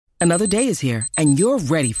Another day is here, and you're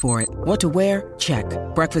ready for it. What to wear? Check.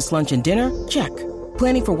 Breakfast, lunch, and dinner? Check.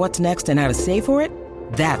 Planning for what's next and how to save for it?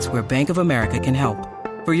 That's where Bank of America can help.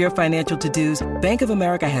 For your financial to-dos, Bank of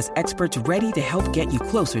America has experts ready to help get you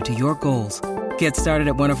closer to your goals. Get started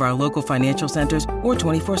at one of our local financial centers or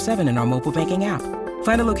 24/7 in our mobile banking app.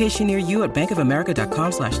 Find a location near you at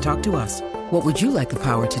bankofamerica.com/talktous. What would you like the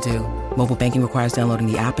power to do? Mobile banking requires downloading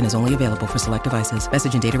the app and is only available for select devices.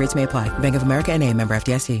 Message and data rates may apply. Bank of America N.A., member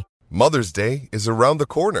FDIC. Mother's Day is around the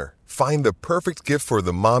corner. Find the perfect gift for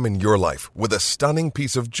the mom in your life with a stunning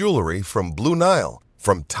piece of jewelry from Blue Nile.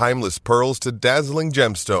 From timeless pearls to dazzling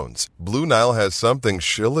gemstones, Blue Nile has something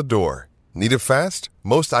she'll adore. Need it fast?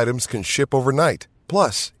 Most items can ship overnight.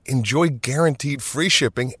 Plus, enjoy guaranteed free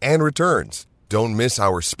shipping and returns. Don't miss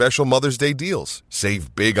our special Mother's Day deals.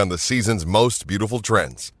 Save big on the season's most beautiful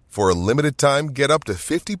trends. For a limited time, get up to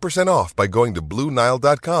 50% off by going to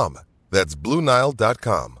BlueNile.com. That's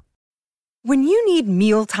BlueNile.com. When you need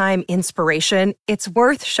mealtime inspiration, it's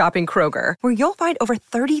worth shopping Kroger, where you'll find over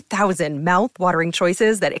 30,000 mouth-watering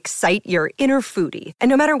choices that excite your inner foodie. And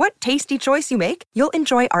no matter what tasty choice you make, you'll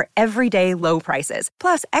enjoy our everyday low prices,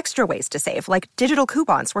 plus extra ways to save, like digital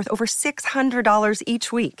coupons worth over $600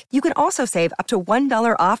 each week. You can also save up to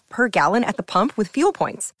 $1 off per gallon at the pump with fuel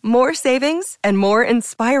points. More savings and more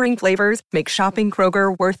inspiring flavors make shopping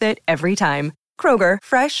Kroger worth it every time. Kroger,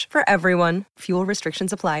 fresh for everyone. Fuel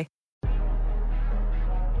restrictions apply.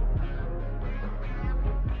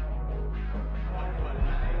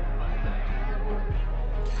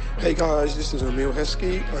 Hey guys, this is Emil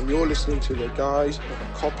Heskey, and you're listening to the guys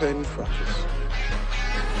on Cop End Fracas.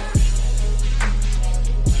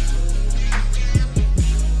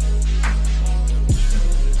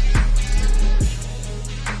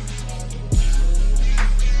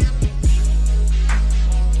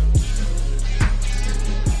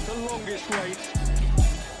 The longest wait,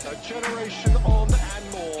 a generation on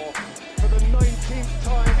and more, for the 19th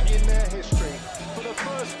time in their history, for the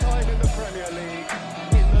first time in the Premier League.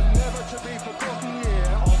 To be forgotten year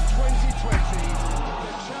of 2020,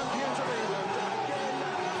 the champions of England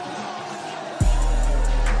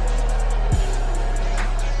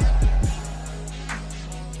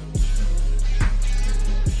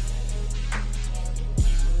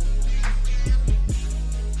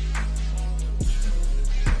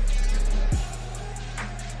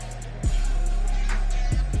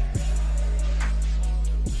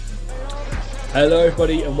Hello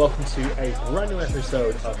everybody and welcome to a brand new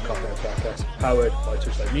episode of Cop End Fracas, powered by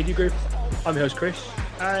Touchline Media Group. I'm your host Chris,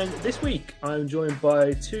 and this week I'm joined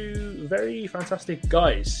by two very fantastic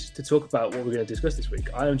guys to talk about what we're going to discuss this week.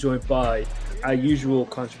 I am joined by our usual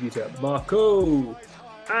contributor Marco,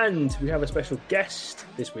 and we have a special guest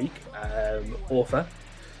this week, author,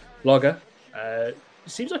 blogger,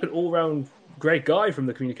 seems like an all-round great guy from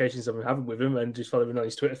the communications I've been having with him and just following him on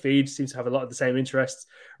his Twitter feed. Seems to have a lot of the same interests: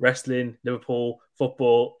 wrestling, Liverpool,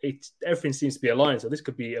 football. Everything seems to be aligned. So this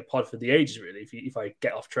could be a pod for the ages, really, if I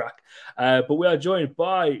get off track. But we are joined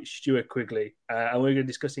by Stuart Quigley, and we're going to be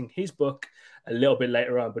discussing his book a little bit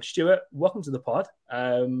later on. But Stuart, welcome to the pod.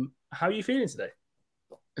 How are you feeling today?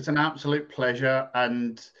 It's an absolute pleasure,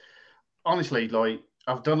 and honestly, like,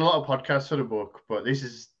 I've done a lot of podcasts for the book, but this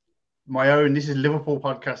is my own. This is Liverpool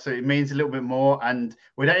podcast, so it means a little bit more. And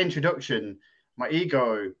with that introduction, my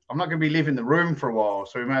ego, I'm not going to be leaving the room for a while,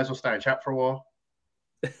 so we may as well stay and chat for a while.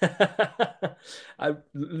 I'd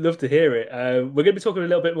love to hear it. We're going to be talking a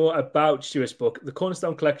little bit more about Stuart's book, The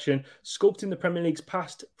Cornerstone Collection, Sculpting the Premier League's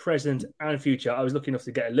Past, Present and Future. I was lucky enough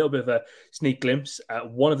to get a little bit of a sneak glimpse at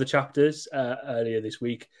one of the chapters earlier this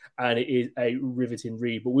week, and it is a riveting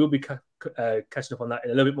read. But we'll be catching up on that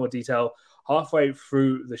in a little bit more detail halfway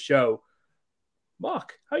through the show.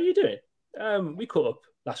 Mark, how are you doing? We caught up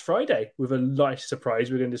last Friday with a nice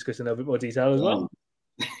surprise we're going to discuss in a bit more detail as well.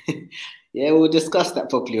 Yeah, we'll discuss that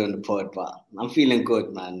properly on the pod, but I'm feeling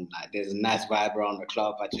good, man. Like, there's a nice vibe around the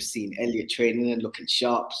club. I just seen Elliot training and looking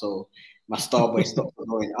sharp, so my Starboy stocks are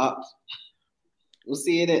going up. We'll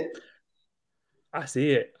see it. I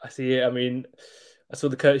see it. I mean, I saw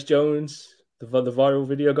the Curtis Jones, the viral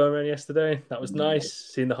video going around yesterday. That was nice.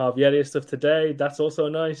 Seeing the Harvey Elliott stuff today, that's also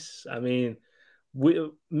nice. I mean,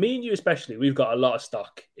 me and you especially, we've got a lot of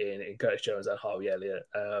stock in Curtis Jones and Harvey Elliott.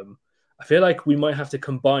 I feel like we might have to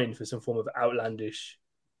combine for some form of outlandish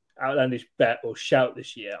bet or shout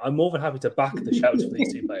this year. I'm more than happy to back the shouts for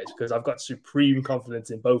these two players because I've got supreme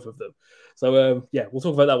confidence in both of them. So, we'll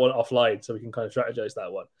talk about that one offline so we can kind of strategize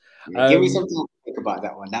that one. Give me some time to think about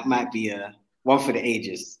that one. That might be one for the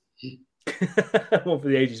ages. One for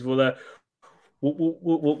the ages. We'll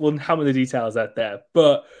hammer the details out there.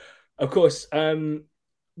 But, of course,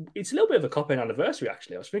 it's a little bit of a Cop-In anniversary,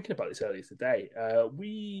 actually. I was thinking about this earlier today.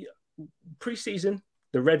 Pre-season,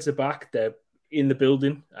 the Reds are back. They're in the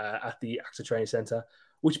building at the AXA Training Centre,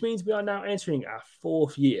 which means we are now entering our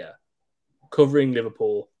 4th year covering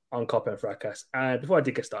Liverpool on Cop-In Fracas. And before I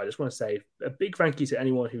did get started, I just want to say a big thank you to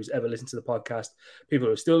anyone who's ever listened to the podcast, people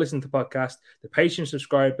who are still listening to the podcast, the Patreon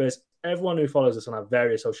subscribers, everyone who follows us on our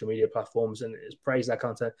various social media platforms and has praised our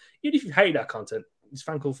content. Even if you hate that content, it's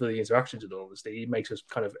thankful for the interactions with all of us. It makes us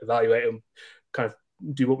kind of evaluate and kind of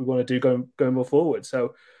do what we want to do going more forward.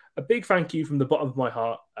 So a big thank you from the bottom of my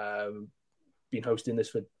heart. Been hosting this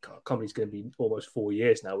for comedy's going to be almost 4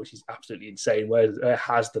 years now, which is absolutely insane. Where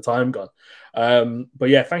has the time gone? But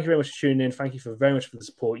yeah, thank you very much for tuning in. Thank you very much for the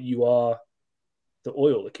support. You are the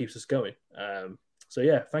oil that keeps us going. So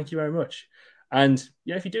yeah, thank you very much. And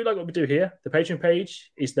if you do like what we do here, the Patreon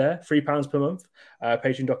page is there, £3 per month.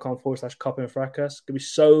 Patreon.com/Cop-In Fracas. There'll be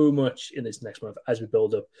so much in this next month as we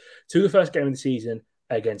build up to the first game of the season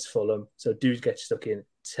against Fulham. So do get stuck in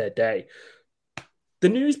today. The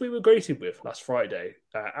news we were greeted with last Friday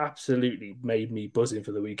absolutely made me buzzing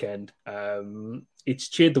for the weekend. It's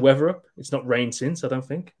cheered the weather up. It's not rained since, I don't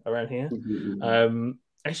think, around here.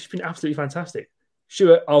 It's just been absolutely fantastic.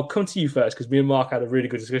 Stuart, I'll come to you first because me and Mark had a really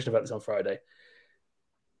good discussion about this on Friday.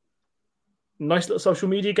 Nice little social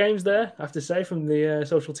media games there, I have to say, from the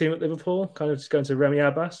social team at Liverpool. Kind of just going to Remy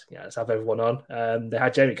Abbas. Yeah, let's have everyone on. They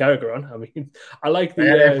had Jamie Carragher on. I mean, I like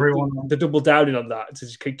the double downing on that to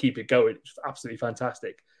just keep it going. It's absolutely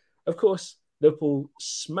fantastic. Of course, Liverpool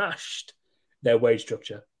smashed their wage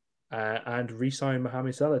structure and re-signed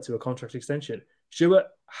Mohamed Salah to a contract extension. Stuart,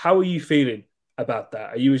 how are you feeling about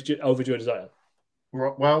that? Are you as overjoyed as I am?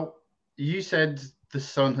 Well, you said the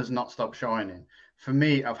sun has not stopped shining. For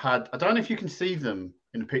me, I don't know if you can see them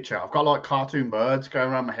in the picture. I've got like cartoon birds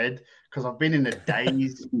going around my head because I've been in a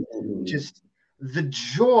daze. Just the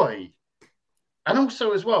joy. And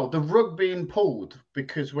also as well, the rug being pulled,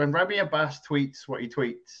 because when Remy Abbas tweets what he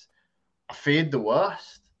tweets, I feared the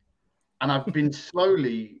worst. And I've been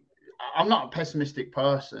I'm not a pessimistic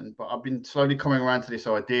person, but I've been slowly coming around to this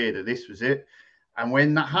idea that this was it. And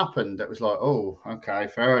when that happened, it was like, oh, okay,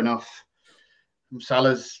 fair enough.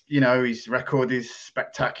 Salah's, his record is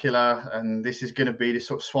spectacular, and this is going to be this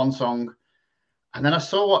sort of swan song. And then I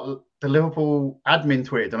saw what the Liverpool admin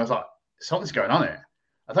tweeted, and I was like, something's going on here.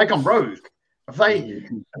 Have they gone rogue? Have they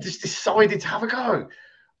just decided to have a go?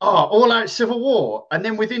 Oh, all out civil war. And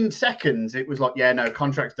then within seconds, it was like, yeah, no,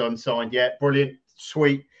 contract's done, signed. Yeah, brilliant,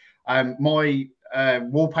 sweet. My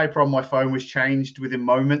wallpaper on my phone was changed within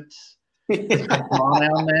moments. It had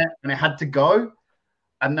on there, and it had to go.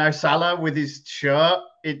 And now Salah with his shirt,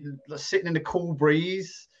 sitting in the cool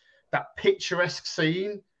breeze, that picturesque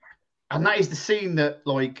scene. And that is the scene that,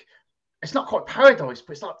 like, it's not quite paradise,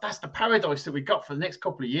 but it's like that's the paradise that we got for the next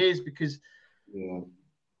couple of years, because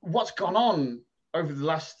what's gone on over the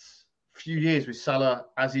last few years with Salah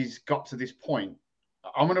as he's got to this point.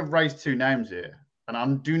 I'm going to raise 2 names here,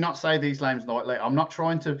 and do not say these names lightly. I'm not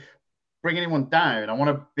trying to bring anyone down. I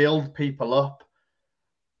want to build people up.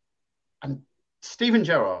 And Steven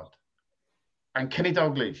Gerrard and Kenny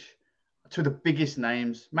Dalglish are 2 of the biggest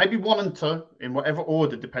names, maybe 1 and 2 in whatever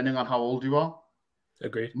order, depending on how old you are.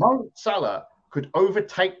 Agreed. Mo Salah could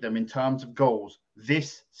overtake them in terms of goals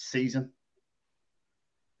this season.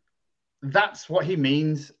 That's what he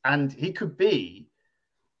means. And he could be,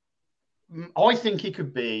 I think he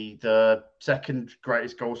could be the 2nd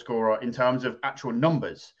greatest goal scorer in terms of actual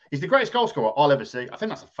numbers. He's the greatest goal scorer I'll ever see. I think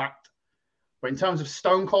that's a fact. But in terms of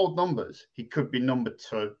stone cold numbers, he could be number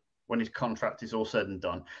 2 when his contract is all said and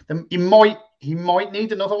done. Then he might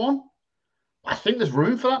need another one. I think there's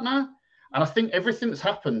room for that now. And I think everything that's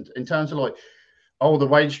happened in terms of the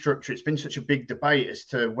wage structure, it's been such a big debate as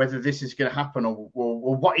to whether this is going to happen or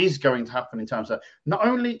what is going to happen in terms of, not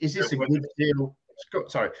only is this a good deal,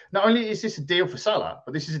 not only is this a deal for Salah,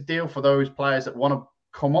 but this is a deal for those players that want to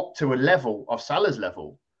come up to a level of Salah's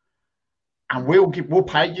level. And we'll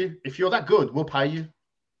pay you. If you're that good, we'll pay you.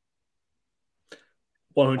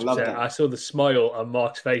 100%. I saw the smile on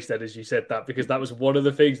Mark's face then as you said that, because that was one of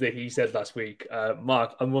the things that he said last week.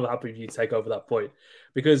 Mark, I'm more than happy for you to take over that point,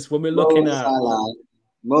 because when we're looking at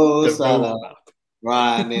Mo Salah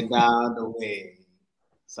running down the way,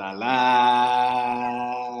 Salah,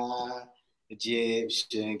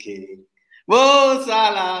 Egyptian king, Mo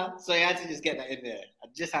Salah. So I had to just get that in there. I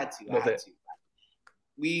just had to.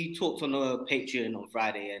 We talked on the Patreon on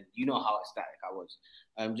Friday, and you know how ecstatic I was.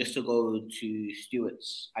 Just to go to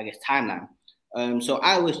Stuart's, timeline. So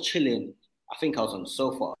I was chilling. I think I was on the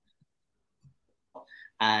sofa,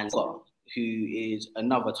 and who is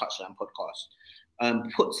another Touchline podcast,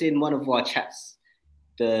 puts in one of our chats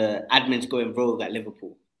the admin's going rogue at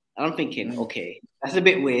Liverpool. And I'm thinking, okay, that's a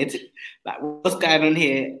bit weird. Like, what's going on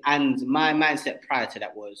here? And my mindset prior to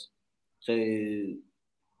that was, so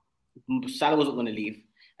Salah wasn't going to leave.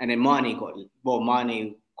 And then Mane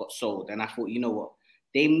got sold. And I thought, you know what?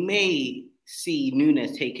 They may see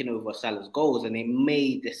Nunes taking over Salah's goals and they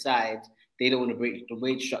may decide they don't want to break the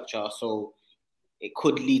wage structure. So it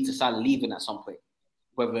could lead to Salah leaving at some point,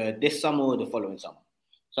 whether this summer or the following summer.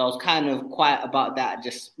 So I was kind of quiet about that,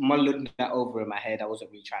 just mulling that over in my head. I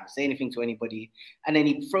wasn't really trying to say anything to anybody. And then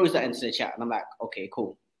he throws that into the chat, and I'm like, okay,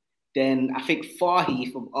 cool. Then I think Fahi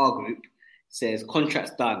from our group says,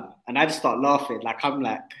 contract's done. And I just start laughing. Like, I'm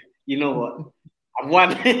like, you know what? I've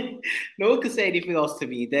won. No one can say anything else to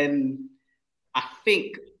me. Then I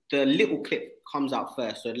think the little clip comes out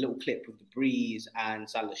first. So the little clip of the Breeze and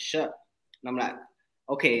Salah's shirt. And I'm like,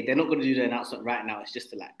 okay, they're not going to do the announcement right now. It's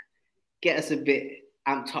just to, like, get us a bit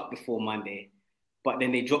amped up before Monday, but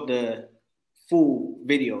then they dropped the full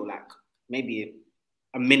video like maybe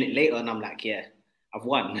a minute later, and I'm like, yeah, I've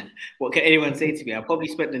won. What can anyone say to me? I probably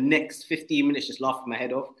spent the next 15 minutes just laughing my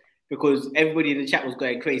head off because everybody in the chat was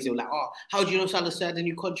going crazy. They were like, oh, how do you know Salah signed a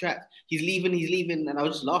new contract? He's leaving. And I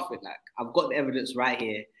was just laughing. Like, I've got the evidence right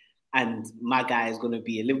here, and my guy is going to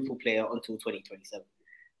be a Liverpool player until 2027.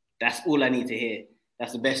 That's all I need to hear.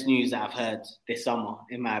 That's the best news that I've heard this summer,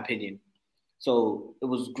 in my opinion. So it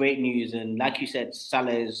was great news. And like you said,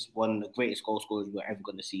 Salah is one of the greatest goal scorers we're ever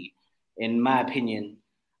going to see. In my opinion,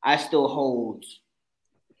 I still hold...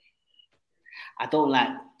 I don't like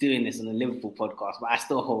doing this on the Liverpool podcast, but I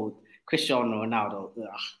still hold Cristiano Ronaldo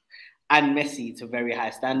and Messi to very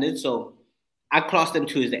high standards. So I class them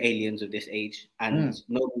two as the aliens of this age, and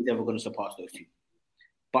nobody's ever going to surpass those two.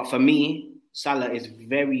 But for me, Salah is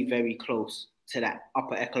very, very close to that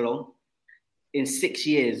upper echelon. In 6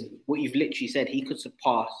 years, what you've literally said, he could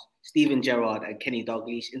surpass Steven Gerrard and Kenny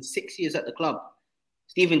Dalglish in 6 years at the club.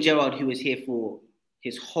 Steven Gerrard, who was here for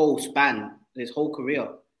his whole span, his whole career,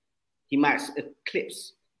 he might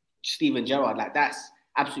eclipse Steven Gerrard. Like, that's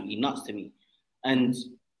absolutely nuts to me. And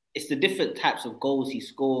it's the different types of goals he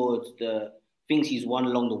scored, the things he's won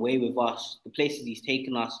along the way with us, the places he's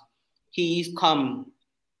taken us. He's come,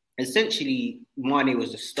 essentially, Mane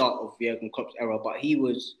was the start of Jurgen Klopp's era, but he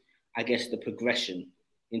was, I guess, the progression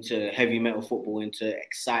into heavy metal football, into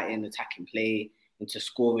exciting attacking play, into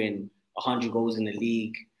scoring 100 goals in the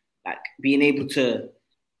league, like being able to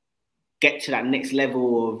get to that next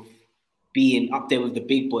level of being up there with the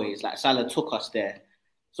big boys. Like, Salah took us there.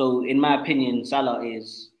 So in my opinion, Salah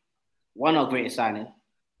is one of our greatest signing,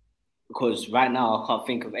 because right now I can't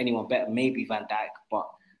think of anyone better, maybe Van Dijk, but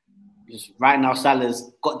just right now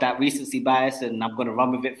Salah's got that recency bias and I'm going to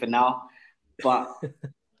run with it for now. But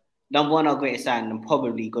number one, our greatest signing, and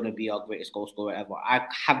probably going to be our greatest goal scorer ever. I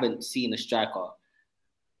haven't seen a striker,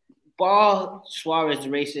 bar Suarez the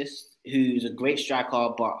racist, who's a great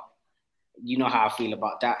striker, but you know how I feel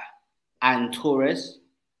about that. And Torres,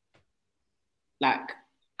 like,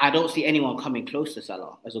 I don't see anyone coming close to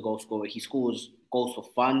Salah as a goal scorer. He scores goals for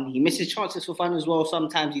fun. He misses chances for fun as well.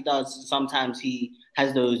 Sometimes he does. Sometimes he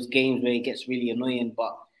has those games where he gets really annoying,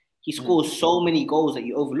 but he scores so many goals that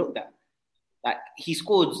you overlook that. Like, he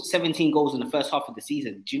scored 17 goals in the first half of the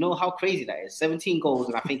season. Do you know how crazy that is? 17 goals,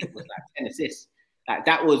 and I think it was like 10 assists. Like,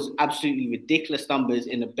 that was absolutely ridiculous numbers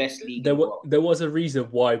in the best league. There was a reason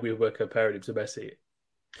why we were comparing him to Messi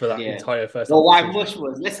for that entire first half. Well, why Mush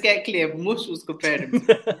was? Let's get clear. Mush was comparing him.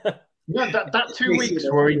 That 2 weeks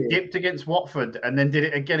where he dipped against Watford and then did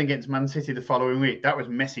it again against Man City the following week, that was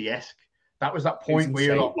Messi-esque. That was that point where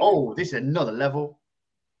you're like, oh, this is another level.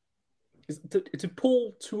 To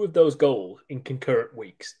pull two of those goals in concurrent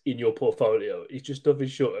weeks in your portfolio is just nothing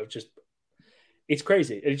short of just... It's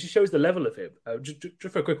crazy. It just shows the level of him.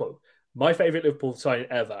 Just for a quick one, my favourite Liverpool signing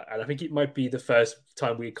ever, and I think it might be the first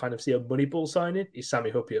time we kind of see a Moneyball signing, is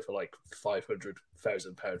Sami Hyypiä for like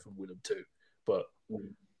 £500,000 from Willem II. But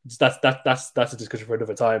that's a discussion for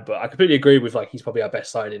another time. But I completely agree with, like, he's probably our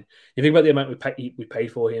best signing. You think about the amount we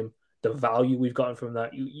paid for him, the value we've gotten from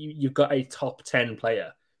that. You've got a top 10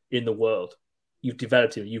 player in the world. You've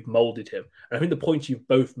developed him, you've moulded him. And I think the point you've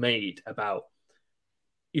both made about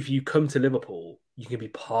if you come to Liverpool, you can be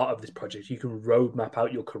part of this project. You can roadmap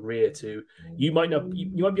out your career to, you might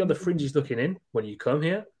be on the fringes looking in when you come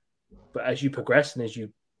here, but as you progress and as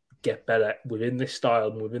you get better within this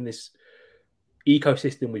style and within this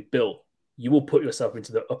ecosystem we've built, you will put yourself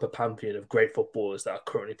into the upper pantheon of great footballers that are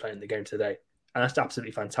currently playing the game today. And that's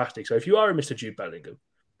absolutely fantastic. So if you are a Mr. Jude Bellingham,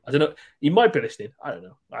 I don't know, you might be listening. I don't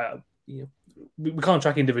know. We can't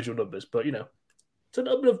track individual numbers, but, it's a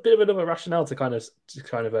bit of another rationale to kind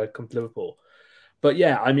of come to Liverpool. But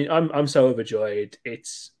yeah, I mean, I'm so overjoyed.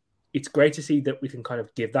 It's great to see that we can kind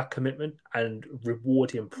of give that commitment and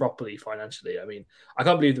reward him properly financially. I mean, I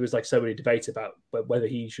can't believe there was like so many debates about whether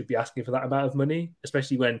he should be asking for that amount of money,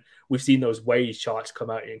 especially when we've seen those wage charts come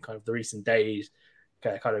out in kind of the recent days,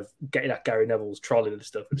 kind of getting at Gary Neville's trolley and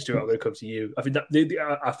stuff. And Stuart, I'm going to come to you. I think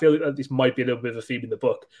I feel that this might be a little bit of a theme in the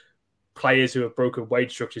book. Players who have broken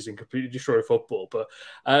wage structures and completely destroyed football. But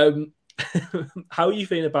how are you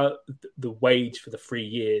feeling about the wage for the 3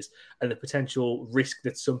 years and the potential risk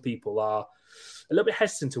that some people are a little bit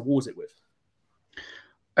hesitant towards it with?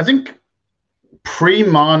 I think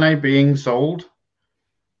pre-Mane being sold,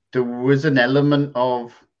 there was an element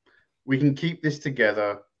of we can keep this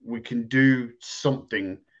together, we can do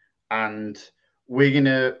something, and we're going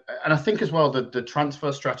to... And I think as well that the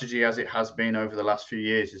transfer strategy as it has been over the last few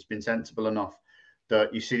years has been sensible enough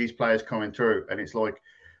that you see these players coming through and it's like,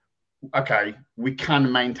 okay, we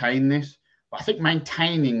can maintain this. But I think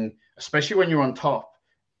maintaining, especially when you're on top,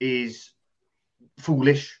 is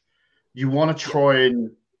foolish. You want to try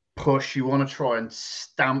and push. You want to try and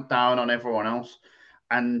stamp down on everyone else.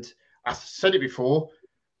 And I said it before,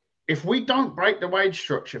 if we don't break the wage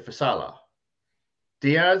structure for Salah,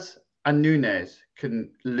 Diaz and Nunez can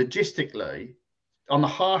logistically, on the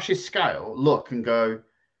harshest scale, look and go,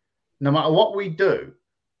 no matter what we do,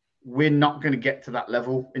 we're not going to get to that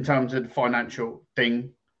level in terms of the financial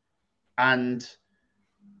thing. And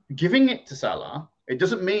giving it to Salah, it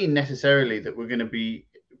doesn't mean necessarily that we're going to be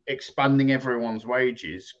expanding everyone's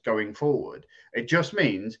wages going forward. It just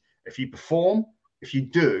means if you perform, if you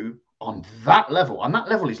do on that level, and that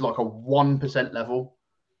level is like a 1% level,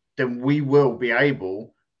 then we will be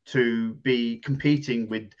able to be competing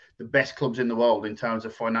with the best clubs in the world in terms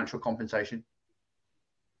of financial compensation.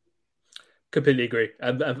 Completely agree.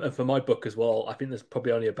 And for my book as well, I think there's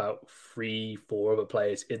probably only about 3-4 other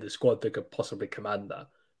players in the squad that could possibly command that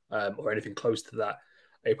or anything close to that.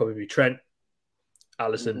 It'd probably be Trent,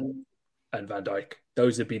 Alisson, and Van Dijk.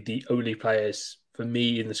 Those would be the only players for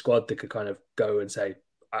me in the squad that could kind of go and say,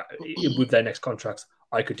 with their next contracts,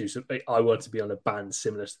 I could do something. I want to be on a band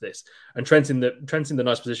similar to this. And Trent's in the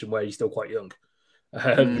nice position where he's still quite young.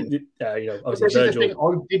 Obviously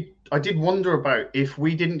Virgil. I did wonder about if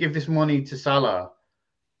we didn't give this money to Salah,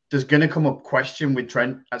 there's going to come up question with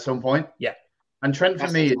Trent at some point. Yeah, and Trent for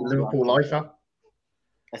me is a Liverpool lifer.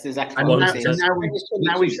 That's exactly and what I'm saying.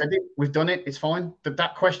 Now we said it, we've done it. It's fine. But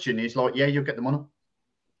that question is like, yeah, you'll get the money.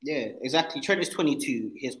 Yeah, exactly. Trent is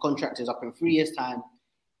 22. His contract is up in 3 years' time.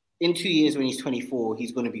 In 2 years, when he's 24,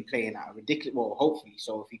 he's going to be playing at a ridiculous. Well, hopefully,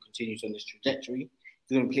 so if he continues on this trajectory,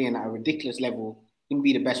 he's going to be playing at a ridiculous level. He can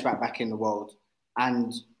be the best right back in the world.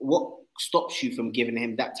 And what stops you from giving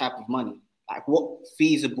him that type of money? Like, what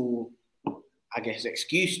feasible, I guess,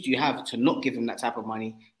 excuse do you have to not give him that type of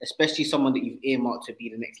money, especially someone that you've earmarked to be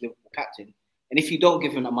the next Liverpool captain? And if you don't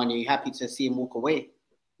give him that money, are you happy to see him walk away?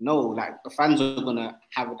 No, like, the fans are going to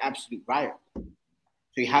have an absolute riot. So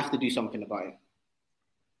you have to do something about it.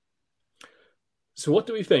 So what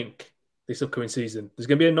do we think this upcoming season? There's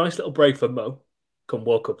going to be a nice little break for Mo come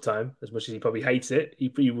World Cup time, as much as he probably hates it. He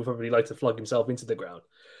would probably like to flog himself into the ground.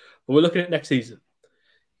 But we're looking at next season.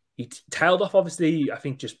 He tailed off, obviously, I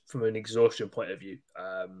think just from an exhaustion point of view,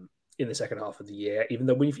 in the second half of the year, even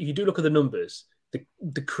though if you do look at the numbers,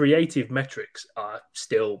 the creative metrics are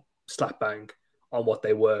still slap bang on what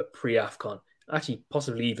they were pre-AFCON. Actually,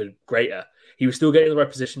 possibly even greater. He was still getting the right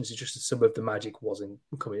positions, it's just that some of the magic wasn't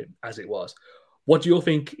coming as it was. What do you all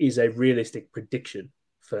think is a realistic prediction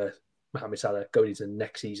for Mohamed Salah going into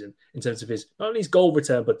next season in terms of his not only his goal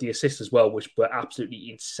return but the assists as well, which were absolutely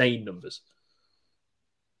insane numbers?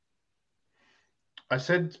 I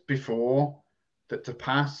said before that to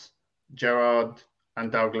pass Gerrard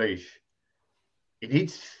and Dalglish, he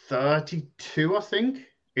needs 32, I think,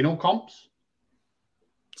 in all comps.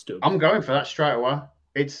 I'm going for that straight away.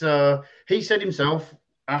 It's he said himself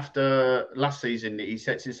after last season that he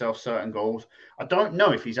sets himself certain goals. I don't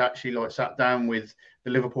know if he's actually like sat down with the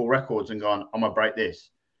Liverpool records and gone, I'm gonna break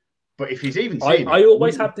this. But if he's even seen I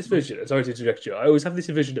always have this vision. Sorry to interject you. I always have this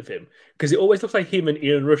vision of him because it always looks like him and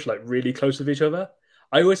Ian Rush like really close with each other.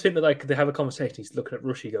 I always think that like they have a conversation. He's looking at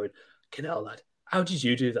Rushy going, "Canal lad, how did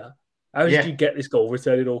you do that? How did you get this goal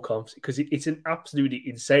return in all comps?" Because it's an absolutely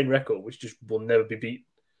insane record, which just will never be beat.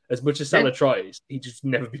 As much as Salah tries, he just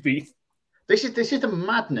never be beat. This is the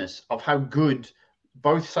madness of how good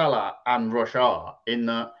both Salah and Rush are. In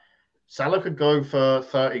that Salah could go for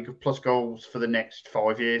 30 plus goals for the next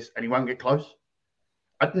 5 years, and he won't get close.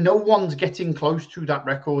 No one's getting close to that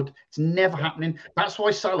record. It's never happening. That's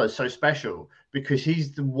why Salah's so special, because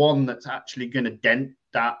he's the one that's actually going to dent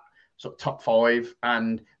that sort of top 5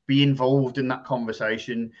 and be involved in that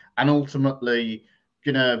conversation and ultimately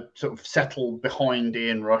going to sort of settle behind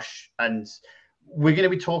Ian Rush. And we're going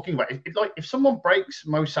to be talking about it. Like if someone breaks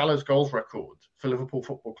Mo Salah's goals record for Liverpool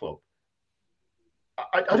Football Club,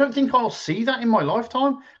 I don't think I'll see that in my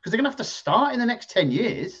lifetime because they're going to have to start in the next 10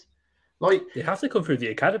 years. Like they have to come through the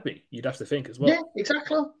academy. You'd have to think as well. Yeah,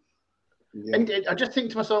 exactly. Yeah. And I just think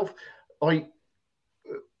to myself, like,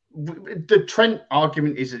 the Trent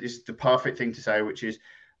argument is the perfect thing to say, which is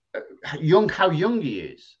how young he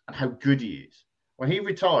is and how good he is. When he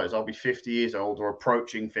retires, I'll be 50 years old or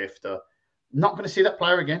approaching 50. Not going to see that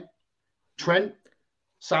player again. Trent,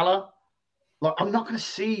 Salah, like I'm not going to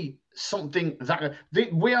see something that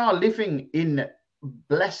we are living in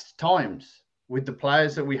blessed times with the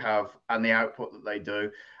players that we have and the output that they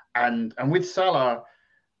do, and with Salah,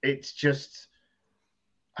 it's just.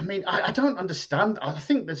 I mean, I don't understand. I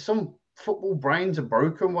think there's some football brains are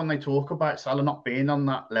broken when they talk about Salah not being on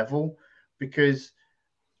that level, because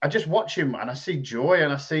I just watch him and I see joy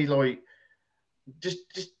and I see like just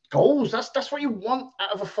goals. That's what you want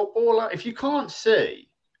out of a footballer. If you can't see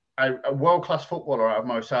a world-class footballer out of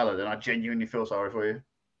Mo Salah, then I genuinely feel sorry for you.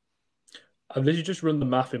 I've literally just run the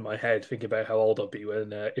math in my head, thinking about how old I'll be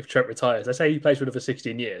when if Trent retires. Let's say he plays for another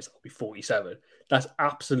 16 years, I'll be 47. That's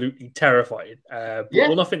absolutely terrifying. But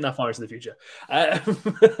we'll not think that far into the future.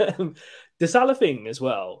 The Salah thing as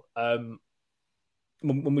well.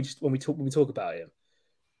 When we talk about him,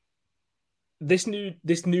 this new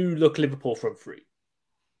look Liverpool front three,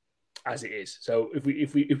 as it is. So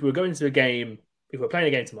if we were going to a game, if we're playing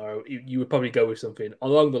a game tomorrow, you would probably go with something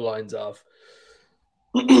along the lines of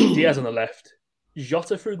Diaz on the left,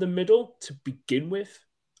 Jota through the middle to begin with.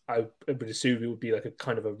 I would assume it would be like a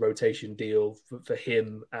kind of a rotation deal for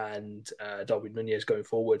him and Darwin Nunez going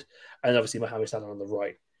forward, and obviously Mohamed Salah on the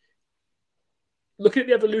right. Looking at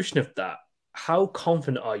the evolution of that, how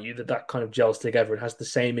confident are you that kind of gels together and has the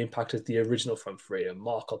same impact as the original front three? And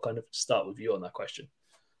Mark, I'll kind of start with you on that question.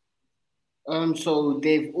 So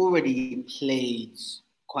they've already played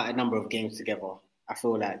quite a number of games together. I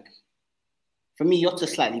feel like, for me,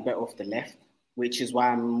 Jota's slightly better off the left, which is why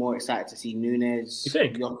I'm more excited to see Nunez,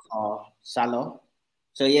 Jota, Salah.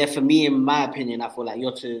 So yeah, for me, in my opinion, I feel like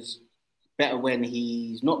Jota's better when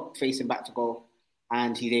he's not facing back to goal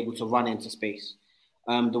and he's able to run into space.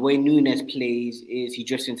 The way Nunez plays is he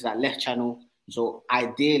drifts into that left channel. So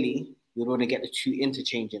ideally, you'd want to get the two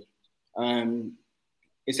interchanging.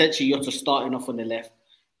 Essentially, Jota starting off on the left,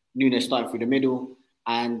 Nunez starting through the middle,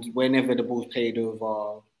 and whenever the ball's played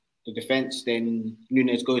over the defense, then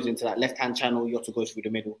Nunez goes into that left-hand channel, Jota goes through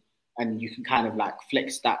the middle, and you can kind of like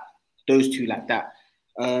flex those two like that.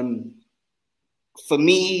 For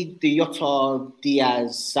me, the Jota,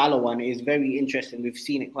 Diaz, Salah one is very interesting. We've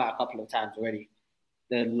seen it quite a couple of times already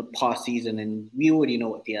the past season, and we already know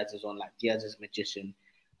what Diaz is on. Like, Diaz is a magician,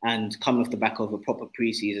 and coming off the back of a proper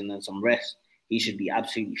preseason and some rest, he should be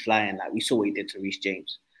absolutely flying. Like, we saw what he did to Reece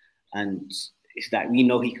James, and it's that we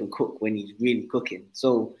know he can cook when he's really cooking.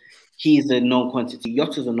 So he's a known quantity.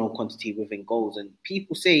 Jota's a known quantity within goals. And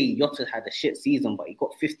people say Jota had a shit season, but he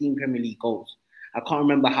got 15 Premier League goals. I can't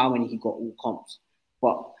remember how many he got all comps.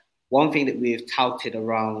 But one thing that we've touted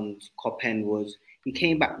around Coppen was he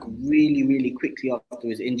came back really, really quickly after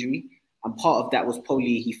his injury. And part of that was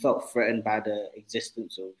probably he felt threatened by the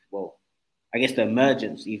existence of, well, I guess the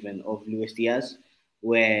emergence even of Luis Diaz,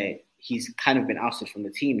 where he's kind of been ousted from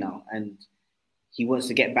the team now. And he wants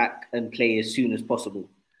to get back and play as soon as possible.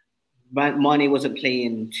 Mane wasn't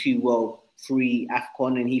playing too well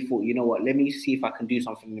pre-AFCON, and he thought, you know what, let me see if I can do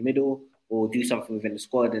something in the middle or do something within the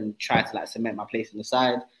squad and try to like cement my place in the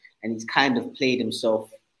side. And he's kind of played himself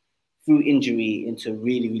through injury into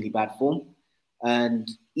really, really bad form.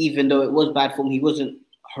 And even though it was bad form, he wasn't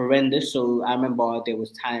horrendous. So I remember there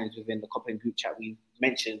was times within the Coppen group chat we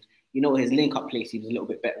mentioned, you know, his link-up place, he was a little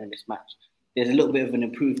bit better in this match. There's a little bit of an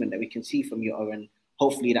improvement that we can see from Jota, and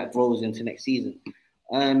hopefully that grows into next season.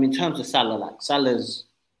 In terms of Salah, like, Salah's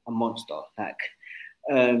a monster. Like,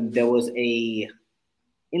 there was a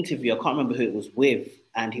interview, I can't remember who it was with,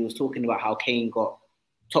 and he was talking about how Kane got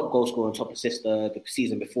top goal scorer and top assister the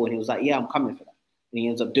season before, and he was like, yeah, I'm coming for that. And he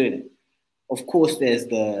ends up doing it. Of course, there's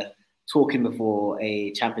the talking before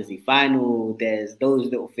a Champions League final. There's those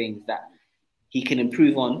little things that he can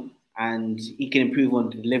improve on, and he can improve on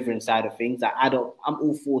the delivering side of things. I'm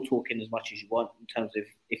all for talking as much as you want in terms of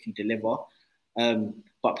if you deliver.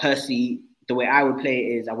 But personally, the way I would play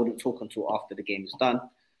it is I wouldn't talk until after the game is done.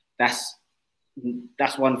 That's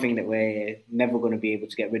one thing that we're never going to be able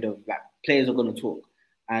to get rid of. Like, players are going to talk.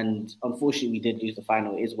 And unfortunately, we did lose the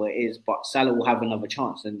final. It is what it is. But Salah will have another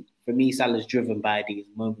chance. And for me, Salah's driven by these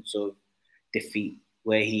moments of defeat.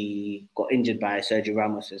 where he got injured by Sergio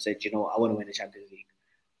Ramos and said, you know what, I want to win the Champions League.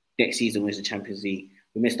 Next season wins the Champions League.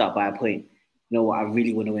 We missed out by a point. You know what, I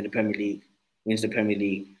really want to win the Premier League. Wins the Premier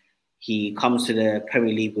League. He comes to the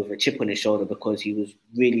Premier League with a chip on his shoulder because he was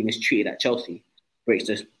really mistreated at Chelsea. Breaks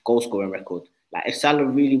the goal scoring record. Like, if Salah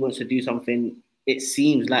really wants to do something, it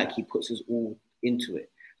seems like he puts his all into it.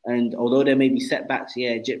 And although there may be setbacks,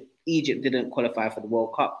 Egypt didn't qualify for the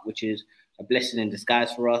World Cup, which is a blessing in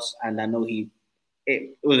disguise for us. And I know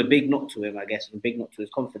it was a big knock to him, I guess, and a big knock to his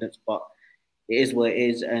confidence, but it is what it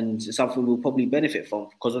is, and it's something we'll probably benefit from,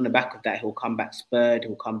 because on the back of that, he'll come back spurred,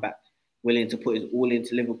 he'll come back willing to put his all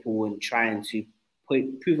into Liverpool and trying to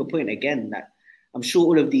prove a point again. That I'm sure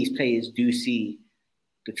all of these players do see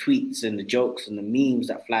the tweets and the jokes and the memes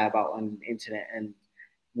that fly about on the internet and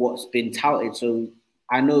what's been touted. So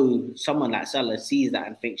I know someone like Salah sees that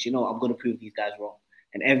and thinks, you know, I'm going to prove these guys wrong.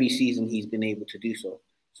 And every season he's been able to do so.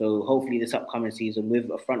 So hopefully this upcoming season, with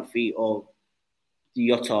a front three of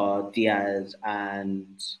Jota, Diaz and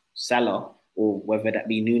Salah, or whether that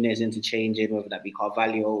be Núñez interchanging, whether that be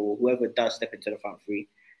Carvalho, or whoever does step into the front three,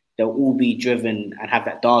 they'll all be driven and have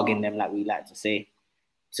that dog in them, like we like to say,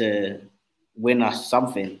 to win us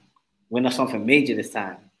something major this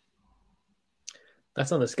time.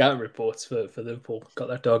 That's on the scouting reports for Liverpool. Got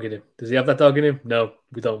that dog in him. Does he have that dog in him? No,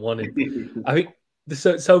 we don't want him. I think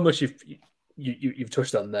there's so much you've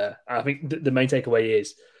touched on there. I think the main takeaway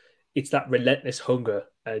is it's that relentless hunger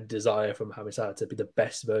and desire from Mohamed Salah to be the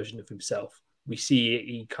best version of himself. We see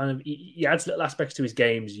it, he adds little aspects to his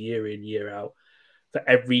games year in, year out. For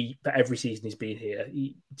every season he's been here,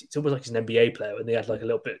 it's almost like he's an NBA player. And they had like a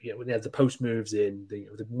little bit, when they had the post moves in, they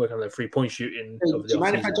work on their 3-point shooting. Do you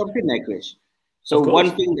mind if I jump in there, Chris? So one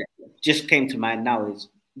thing that just came to mind now is,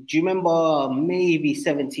 do you remember maybe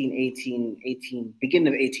 17, 18, beginning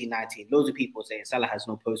of 18, 19, loads of people saying Salah has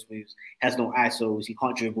no post moves, has no ISOs, he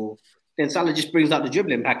can't dribble. Then Salah just brings out the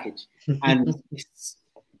dribbling package. And it's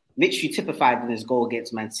literally typified in his goal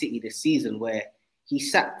against Man City this season, where he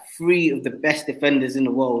sat 3 of the best defenders in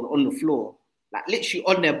the world on the floor, like literally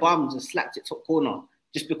on their bums, and slapped it top corner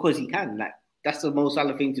just because he can. Like, that's the most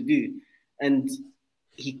Salah thing to do. And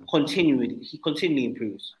he continually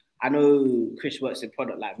improves. I know Chris works in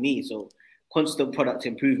product like me, so constant product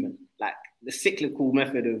improvement, like the cyclical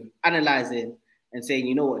method of analysing and saying,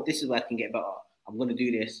 you know what, this is where I can get better. I'm going to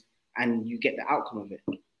do this, and you get the outcome of it.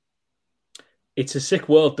 It's a sick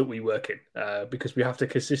world that we work in because we have to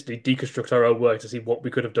consistently deconstruct our own work to see what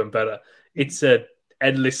we could have done better. It's an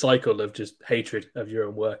endless cycle of just hatred of your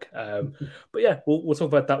own work. But yeah, we'll talk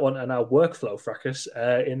about that one and our workflow fracas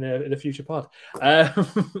in a future pod.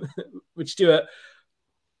 Which, Stuart,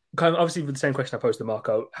 kind of obviously with the same question I posed to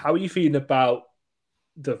Marco, how are you feeling about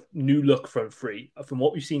the new look front three from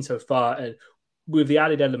what we've seen so far, and with the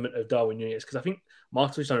added element of Darwin Núñez? Because I think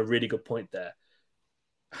Marco's done a really good point there.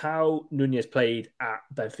 How Núñez played at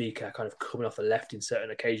Benfica, kind of coming off the left in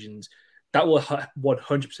certain occasions, that will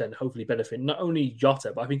 100% hopefully benefit not only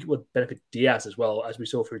Jota, but I think it would benefit Diaz as well, as we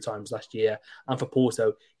saw through times last year. And for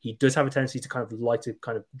Porto, he does have a tendency to kind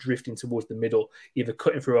of drifting towards the middle, either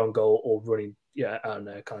cutting through on goal or running on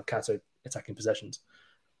kind of counter-attacking possessions.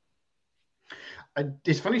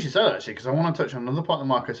 It's funny you say that, actually, because I want to touch on another point that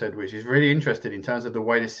Marco said, which is really interesting in terms of the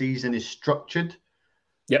way the season is structured.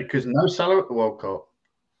 Yep. Because no Salah at the World Cup,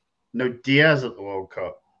 no Diaz at the World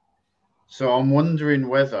Cup. So I'm wondering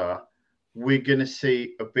whether we're going to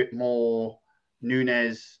see a bit more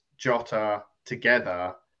Núñez, Jota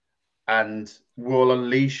together, and we'll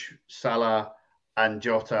unleash Salah and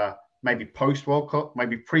Jota maybe post-World Cup,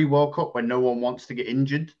 maybe pre-World Cup, when no one wants to get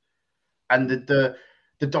injured. And the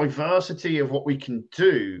diversity of what we can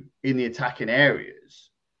do in the attacking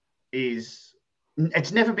areas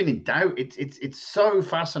it's never been in doubt. It's so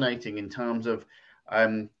fascinating in terms of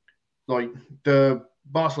like the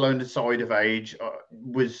Barcelona side of age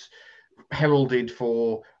was heralded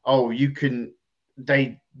for,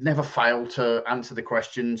 they never fail to answer the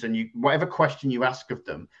questions, and whatever question you ask of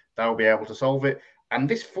them, they'll be able to solve it. And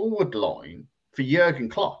this forward line for Jurgen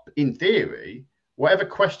Klopp, in theory, whatever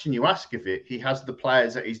question you ask of it, he has the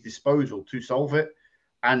players at his disposal to solve it.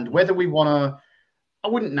 And whether we want to, I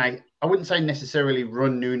wouldn't say necessarily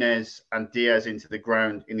run Núñez and Diaz into the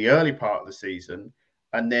ground in the early part of the season,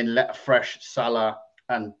 and then let a fresh Salah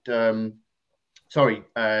and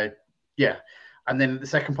and then the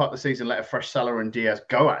second part of the season, let a fresh Salah and Diaz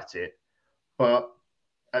go at it. But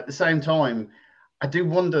at the same time, I do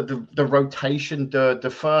wonder the rotation,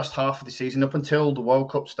 the first half of the season up until the World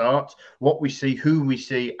Cup starts, what we see, who we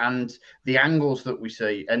see, and the angles that we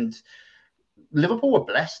see. And Liverpool were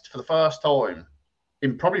blessed for the first time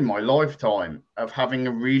in probably my lifetime of having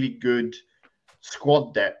a really good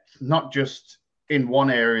squad depth, not just in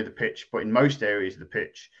one area of the pitch, but in most areas of the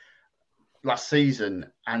pitch last season.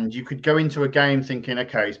 And you could go into a game thinking,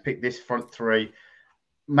 okay, he's picked this front three.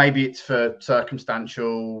 Maybe it's for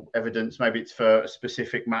circumstantial evidence. Maybe it's for a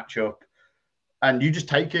specific matchup. And you just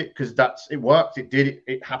take it because it worked.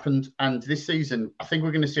 It happened. And this season, I think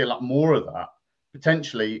we're going to see a lot more of that,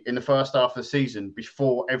 potentially in the first half of the season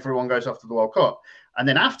before everyone goes off to the World Cup. And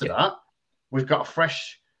then after that, we've got a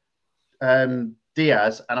fresh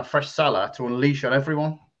Diaz and a fresh Salah to unleash on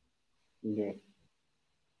everyone. Yeah.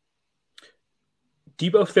 Do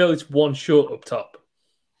you both feel it's one short up top,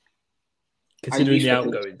 considering the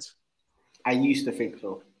outgoings? I used to think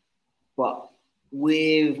so. But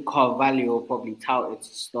with Carvalho probably touted to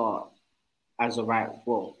start as a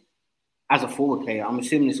forward player, I'm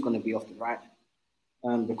assuming it's going to be off the right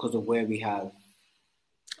because of where we have,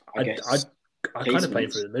 I kind of play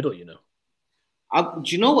through the middle, you know.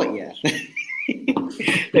 Do you know what, yeah?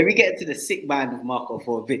 Let me get into the sick mind of Marco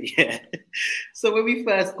for a bit, yeah. So when we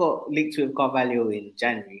first got linked with Carvalho in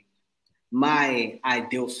January, my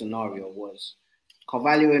ideal scenario was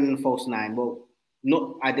Carvalho in false nine. Well,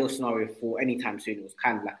 not ideal scenario for any time soon. It was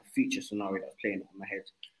kind of like a future scenario that was playing in my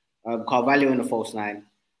head. Carvalho in the false nine,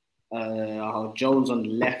 Jones on the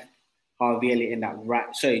left, Harvey Elliott in that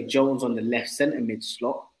right. Sorry, Jones on the left centre mid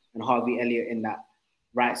slot, and Harvey Elliott in that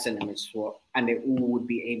right centre mid slot, and they all would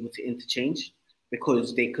be able to interchange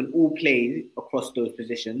because they can all play across those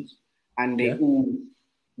positions, and they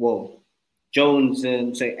Jones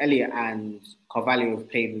and Elliott and Carvalho have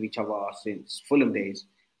played with each other since Fulham days.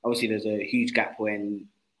 Obviously, there's a huge gap when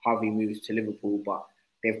Harvey moves to Liverpool, but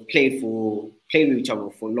they've played with each other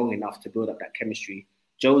for long enough to build up that chemistry.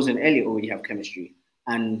 Jones and Elliott already have chemistry,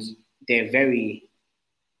 and they're very.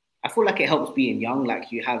 I feel like it helps being young.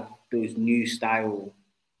 Like you have those new style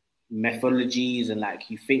methodologies, and like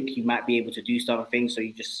you think you might be able to do certain things, so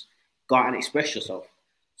you just go out and express yourself.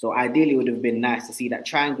 So ideally, it would have been nice to see that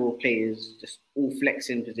triangle of players just all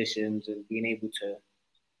flexing positions and being able to,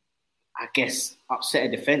 I guess, upset a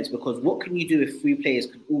defence. Because what can you do if three players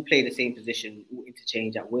could all play the same position, all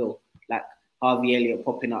interchange at will? Like Harvey Elliott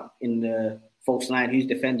popping up in the false line, who's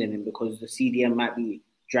defending him? Because the CDM might be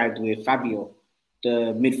dragged with Fabio.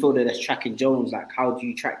 The midfielder that's tracking Jones, like how do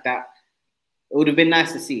you track that? It would have been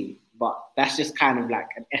nice to see, but that's just kind of like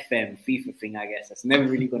an FM FIFA thing, I guess. That's never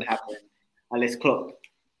really going to happen unless Klopp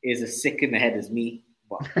is as sick in the head as me,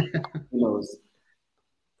 but who knows?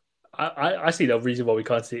 I see no reason why we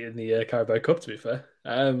can't see it in the Carabao Cup, to be fair.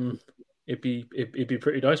 It'd be a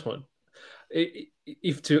pretty nice one. To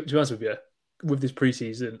be honest with you, with this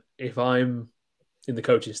preseason, if I'm in the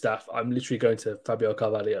coaching staff, I'm literally going to Fabio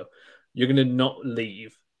Carvalho. You're going to not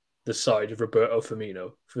leave the side of Roberto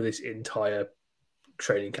Firmino for this entire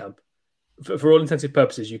training camp. For all intents and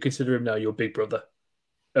purposes, you consider him now your big brother.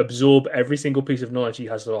 Absorb every single piece of knowledge he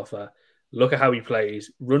has to offer. Look at how he plays.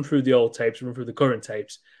 Run through the old tapes, run through the current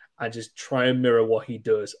tapes, and just try and mirror what he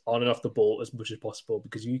does on and off the ball as much as possible.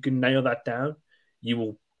 Because if you can nail that down, you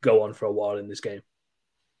will go on for a while in this game.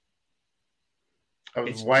 I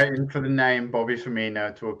was waiting for the name Bobby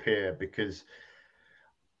Firmino to appear because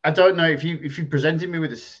I don't know if you presented me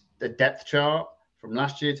with a depth chart from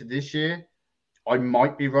last year to this year, I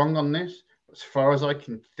might be wrong on this. As far as I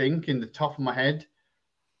can think in the top of my head,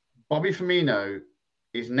 Bobby Firmino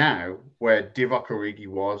is now where Divock Origi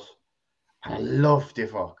was. And I love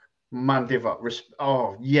Divock. Man, Divock.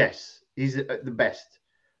 Oh, yes. He's the best.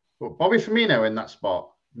 But Bobby Firmino in that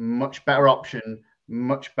spot, much better option,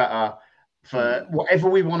 much better for whatever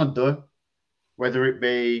we want to do, whether it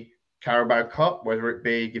be Carabao Cup, whether it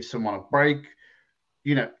be give someone a break,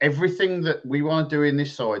 you know, everything that we want to do in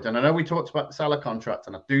this side. And I know we talked about the Salah contract,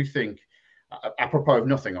 and I do think, apropos of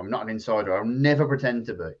nothing, I'm not an insider. I'll never pretend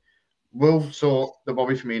to be. We'll sort the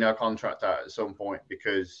Bobby Firmino contract out at some point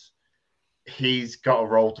because he's got a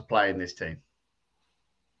role to play in this team.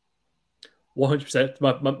 100%.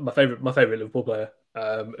 My favorite Liverpool player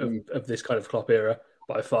of this kind of Klopp era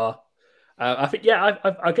by far. I think,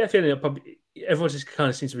 I get a feeling that probably everyone just kind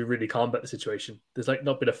of seems to be really calm about the situation. There's like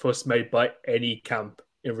not been a fuss made by any camp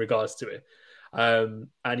in regards to it. And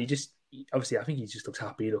he just, obviously, I think he just looks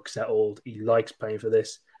happy. He looks settled. He likes playing for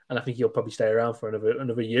this. And I think he'll probably stay around for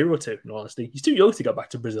another year or two, in all honesty. He's too young to go back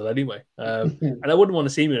to Brazil anyway. And I wouldn't want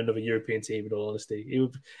to see him in another European team, in all honesty. It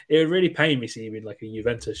would really pain me seeing him in like a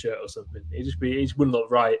Juventus shirt or something. It just wouldn't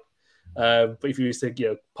look right. But if he was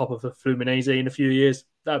to, pop up a Fluminense in a few years,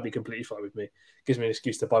 that'd be completely fine with me. Gives me an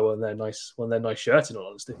excuse to buy one of their nice shirts, in all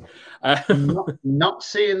honesty. Not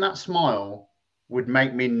seeing that smile would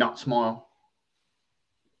make me not smile.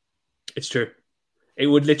 It's true. It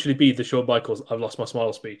would literally be the Shawn Michaels "I've lost my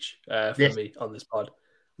smile" speech for me on this pod,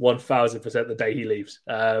 1000% the day he leaves.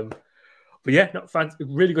 But yeah,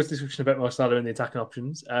 really good description about Marcelo and the attacking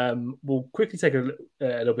options. We'll quickly take a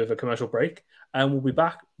little bit of a commercial break, and we'll be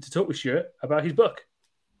back to talk with Stuart about his book.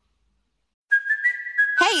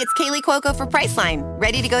 Hey, it's Kaylee Cuoco for Priceline.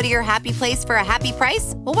 Ready to go to your happy place for a happy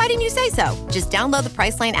price? Well, why didn't you say so? Just download the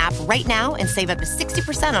Priceline app right now and save up to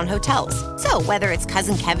 60% on hotels. So whether it's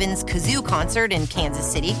Cousin Kevin's Kazoo Concert in Kansas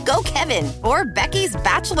City, go Kevin, or Becky's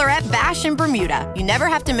Bachelorette Bash in Bermuda, you never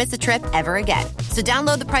have to miss a trip ever again. So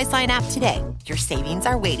download the Priceline app today. Your savings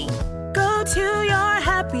are waiting. Go to your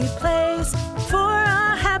happy place for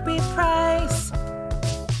a happy price.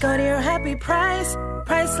 Go to your happy price,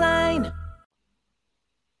 Priceline.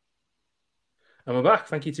 And we're back.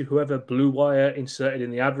 Thank you to whoever Blue Wire inserted in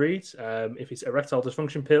the ad reads. If it's erectile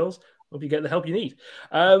dysfunction pills, hope you get the help you need.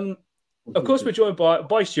 Of course, we're joined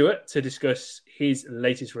by Stuart to discuss his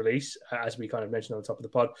latest release, as we kind of mentioned on the top of the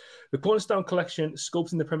pod, the Cornerstone Collection,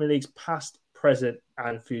 Sculpting the Premier League's Past, Present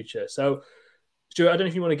and Future. So, Stuart, I don't know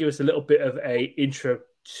if you want to give us a little bit of a intro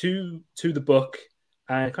to the book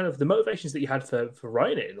and kind of the motivations that you had for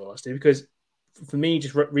writing it, in all honesty, because for me,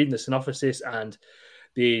 just reading the synopsis and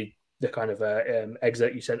the kind of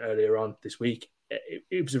excerpt you sent earlier on this week,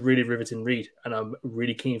 it was a really riveting read, and I'm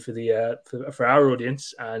really keen for the for our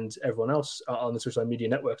audience and everyone else on the social media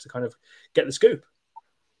networks to kind of get the scoop.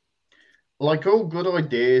 Like all good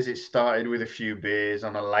ideas, it started with a few beers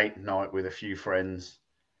on a late night with a few friends.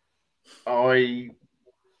 I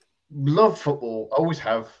love football, always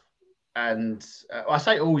have, and I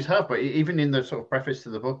say always have, but even in the sort of preface to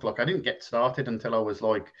the book, like I didn't get started until I was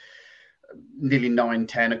like nearly 9,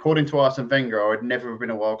 10. According to Arsene Wenger, I had never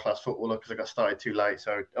been a world-class footballer because I got started too late.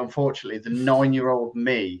 So unfortunately, the 9-year-old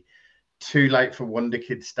me, too late for wonder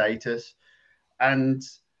kid status. And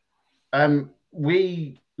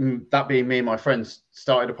we, that being me and my friends,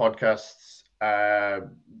 started a podcast a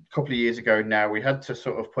couple of years ago now. We had to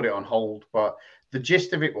sort of put it on hold, but the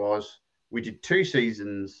gist of it was we did 2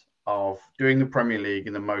 seasons of doing the Premier League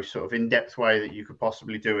in the most sort of in-depth way that you could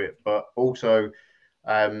possibly do it, but also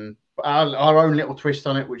our own little twist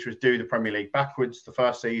on it, which was do the Premier League backwards. The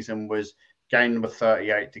first season was game number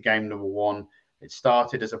 38 to game number 1. It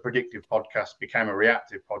started as a predictive podcast, became a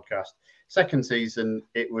reactive podcast. Second season,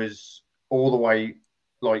 it was all the way,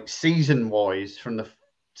 like season-wise, from the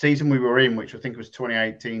season we were in, which I think was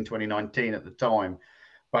 2018, 2019 at the time,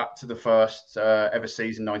 back to the first ever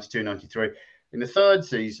season, 92, 93. In the third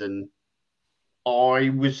season, I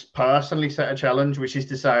was personally set a challenge, which is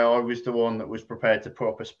to say I was the one that was prepared to put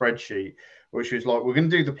up a spreadsheet, which was like, we're going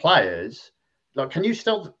to do the players. Like, can you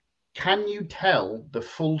tell the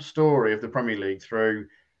full story of the Premier League through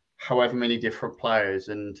however many different players?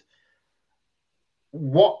 And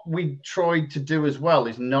what we tried to do as well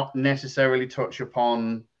is not necessarily touch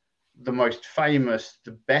upon the most famous,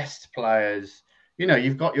 the best players. You know,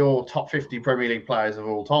 you've got your top 50 Premier League players of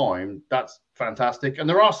all time. That's fantastic. And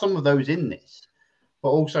there are some of those in this, but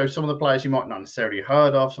also some of the players you might not necessarily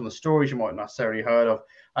heard of, some of the stories you might not necessarily heard of.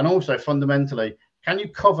 And also fundamentally, can you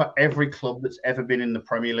cover every club that's ever been in the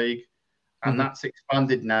Premier League? And that's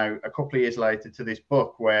expanded now a couple of years later to this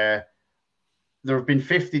book where there have been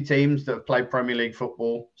 50 teams that have played Premier League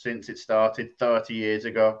football since it started 30 years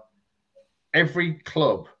ago. Every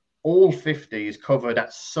club, all 50, is covered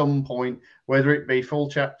at some point, whether it be full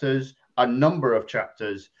chapters, a number of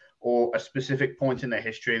chapters, or a specific point in their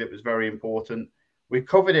history that was very important. We've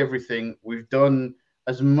covered everything. We've done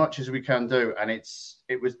as much as we can do. And it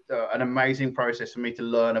was an amazing process for me to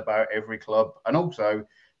learn about every club and also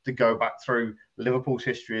to go back through Liverpool's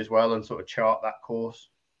history as well and sort of chart that course.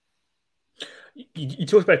 You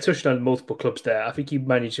talked about touching on multiple clubs there. I think you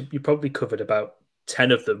probably covered about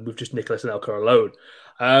 10 of them with just Nicolas Anelka alone.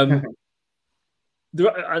 There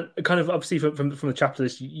are, and kind of obviously from the chapter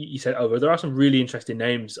list you said over, there are some really interesting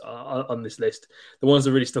names on this list. The ones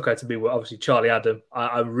that really stuck out to me were obviously Charlie Adam.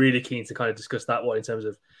 I'm really keen to kind of discuss that one in terms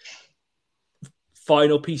of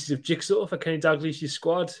final pieces of jigsaw for Kenny Dalglish's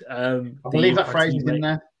squad. I believe that phrase is in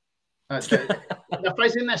there. That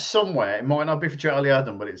phrase is in there somewhere. It might not be for Charlie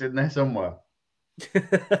Adam, but it's in there somewhere.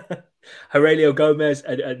 Aurelio Gomez,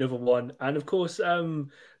 another one. And of course,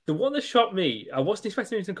 the one that shocked me, I wasn't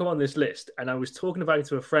expecting him to come on this list, and I was talking about it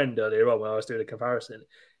to a friend earlier on when I was doing a comparison,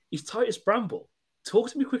 is Titus Bramble. Talk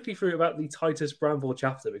to me quickly through about the Titus Bramble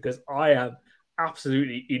chapter, because I am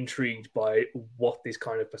absolutely intrigued by what this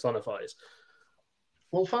kind of personifies.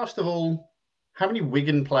 Well, first of all, how many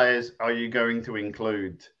Wigan players are you going to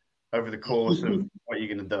include over the course of what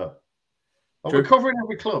you're going to do? Well, we're covering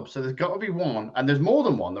every club, so there's got to be one, and there's more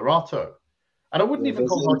than one. There are 2. And I wouldn't even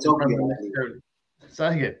call Titus Bramble necessarily.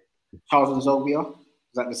 Say again. Charles Nzobia?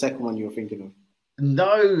 Is that the second one you were thinking of?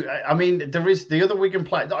 No, I mean there is the other Wigan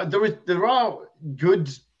player. There are good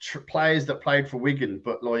players that played for Wigan,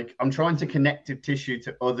 but like I'm trying to connective tissue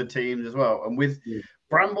to other teams as well. And with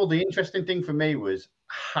Bramble, the interesting thing for me was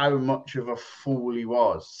how much of a fool he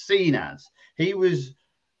was, seen as he was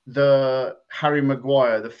the Harry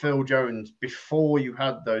Maguire, the Phil Jones before you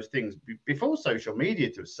had those things, before social media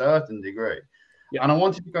to a certain degree. Yeah. And I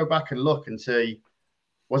wanted to go back and look and see,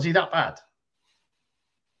 was he that bad?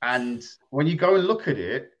 And when you go and look at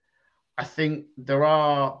it, I think there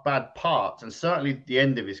are bad parts, and certainly at the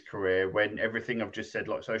end of his career, when everything I've just said,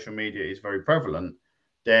 like social media, is very prevalent,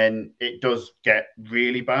 then it does get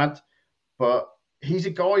really bad. But he's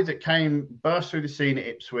a guy that burst through the scene at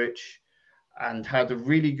Ipswich and had a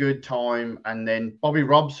really good time. And then Bobby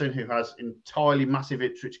Robson, who has entirely massive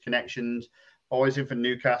Ipswich connections, buys him for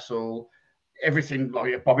Newcastle. Everything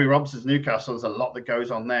like Bobby Robson's Newcastle, there's a lot that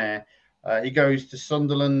goes on there. He goes to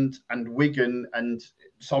Sunderland and Wigan and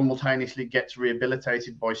simultaneously gets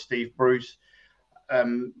rehabilitated by Steve Bruce,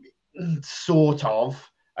 sort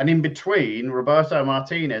of. And in between, Roberto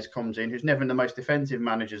Martinez comes in, who's never been the most defensive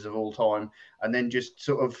managers of all time, and then just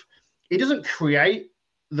sort of, he doesn't create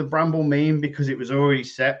the Bramble meme because it was already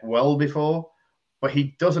set well before, but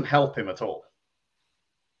he doesn't help him at all.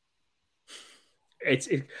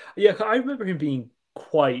 Yeah, I remember him being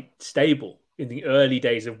quite stable in the early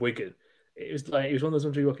days of Wigan. It was one of those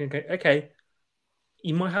ones where you're looking, okay,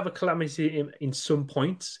 you might have a calamity in some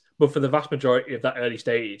points, but for the vast majority of that early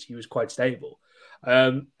stage, he was quite stable.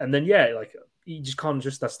 And then, you just can't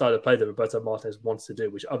just that style of play that Roberto Martinez wants to do,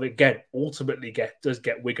 which again ultimately does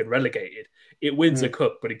get Wigan relegated. It wins a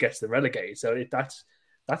cup, but it gets them relegated. So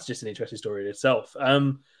that's just an interesting story in itself.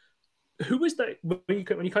 Who was that when you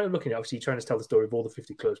kind of looking at, obviously trying to tell the story of all the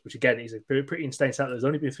 50 clubs, which again is a pretty insane stat. There's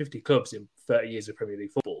only been 50 clubs in 30 years of Premier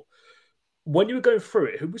League football. When you were going through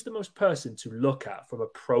it, who was the most person to look at from a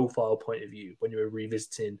profile point of view when you were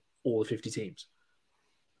revisiting all the 50 teams?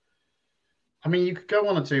 I mean, you could go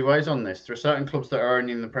one or two ways on this. There are certain clubs that are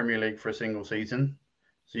only in the Premier League for a single season.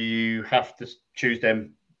 So you have to choose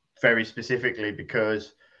them very specifically,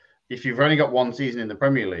 because if you've only got one season in the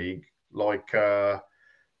Premier League, like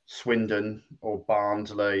Swindon or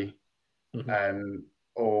Barnsley,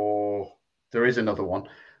 or there is another one,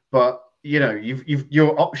 but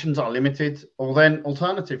your options are limited. Or then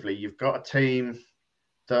alternatively, you've got a team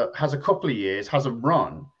that has a couple of years, has a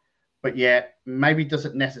run, but yet maybe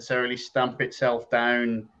doesn't necessarily stamp itself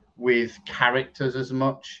down with characters as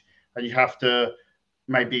much. And you have to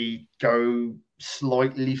maybe go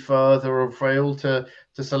slightly further afield to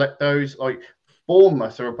select those. Like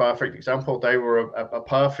Bournemouth are a perfect example. They were a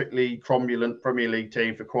perfectly cromulent Premier League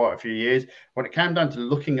team for quite a few years. When it came down to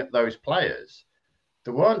looking at those players,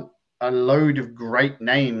 there weren't a load of great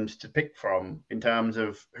names to pick from in terms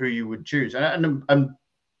of who you would choose. And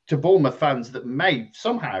to Bournemouth fans that may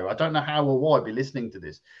somehow, I don't know how or why, be listening to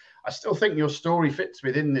this, I still think your story fits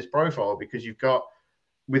within this profile, because you've got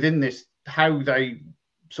within this how they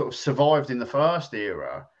sort of survived in the first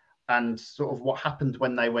era and sort of what happened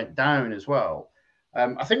when they went down as well.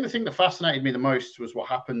 I think the thing that fascinated me the most was what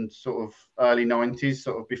happened sort of early 90s,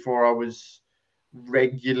 sort of before I was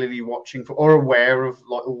regularly watching or aware of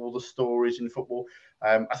like all the stories in football.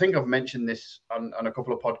 I think I've mentioned this on a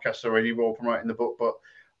couple of podcasts already while promoting the book, but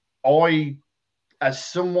I, as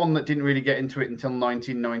someone that didn't really get into it until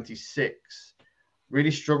 1996,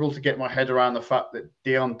 really struggled to get my head around the fact that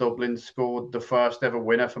Dion Dublin scored the first ever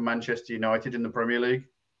winner for Manchester United in the Premier League.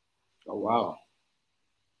 Oh, wow.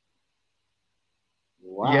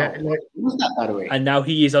 Wow. Yeah, like, who's that, by the way? And now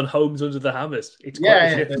he is on Homes Under the Hammers. It's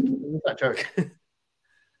quite that joke.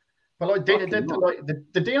 But like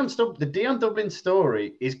the Dion Dublin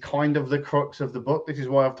story is kind of the crux of the book. This is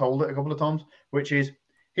why I've told it a couple of times, which is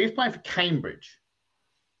he was playing for Cambridge.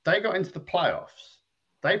 They got into the playoffs.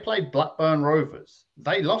 They played Blackburn Rovers.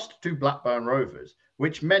 They lost to Blackburn Rovers,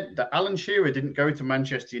 which meant that Alan Shearer didn't go to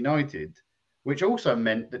Manchester United, which also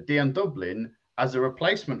meant that Dion Dublin, as a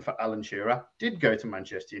replacement for Alan Shearer, did go to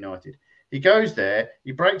Manchester United. He goes there,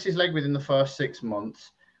 he breaks his leg within the first 6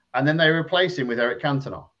 months, and then they replace him with Eric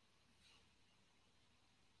Cantona.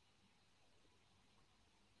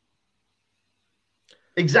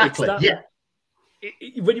 Exactly. Yeah.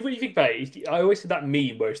 When you think about it, I always see that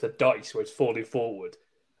meme where it's the dice where it's falling forward,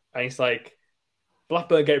 and it's like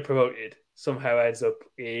Blackburn getting promoted somehow ends up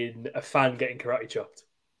in a fan getting karate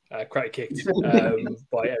kicked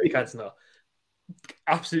by Eric Cantona.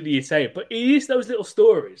 Absolutely insane. But it is those little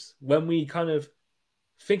stories when we kind of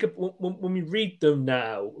think of when we read them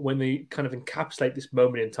now, when they kind of encapsulate this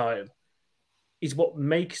moment in time. is what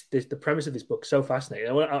makes the premise of this book so fascinating.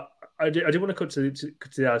 I do want to cut to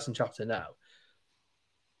the Alisson chapter now.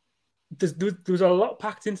 There was a lot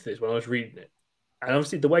packed into this when I was reading it, and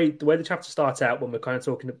obviously the way the chapter starts out when it kind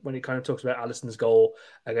of talks about Alisson's goal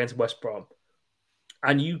against West Brom,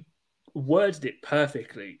 and you worded it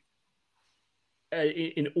perfectly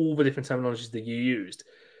in all the different terminologies that you used.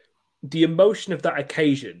 The emotion of that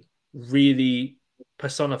occasion really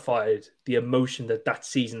personified the emotion that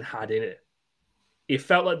season had in it. It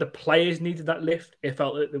felt like the players needed that lift. It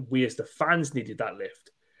felt like we as the fans needed that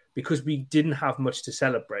lift because we didn't have much to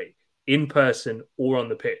celebrate in person or on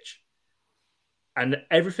the pitch. And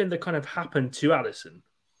everything that kind of happened to Alisson,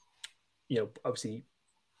 obviously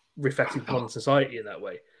reflected upon society in that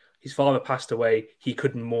way. His father passed away. He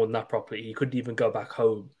couldn't mourn that properly. He couldn't even go back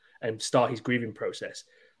home and start his grieving process.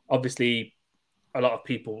 Obviously, a lot of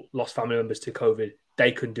people lost family members to COVID.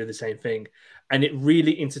 They couldn't do the same thing. And it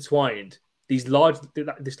really intertwined this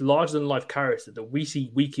larger-than-life character that we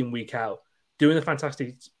see week in, week out, doing the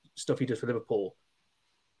fantastic stuff he does for Liverpool,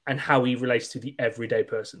 and how he relates to the everyday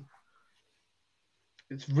person.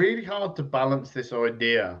 It's really hard to balance this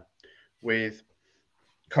idea with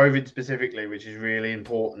COVID specifically, which is really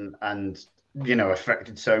important and,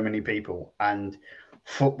 affected so many people. And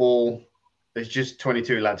football, there's just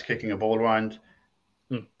 22 lads kicking a ball around.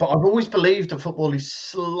 But I've always believed that football is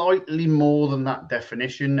slightly more than that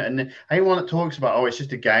definition. And anyone that talks about, it's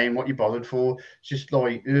just a game, what you bothered for, it's just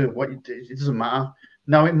like, it doesn't matter.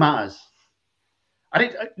 No, it matters.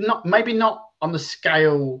 Maybe not on the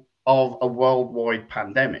scale of a worldwide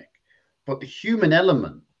pandemic, but the human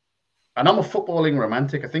element. And I'm a footballing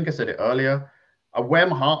romantic. I think I said it earlier. I wear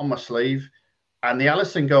my heart on my sleeve. And the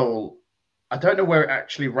Alisson goal, I don't know where it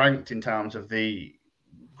actually ranked in terms of the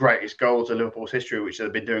greatest goals of Liverpool's history, which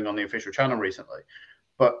they've been doing on the official channel recently.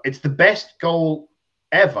 But it's the best goal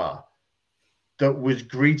ever that was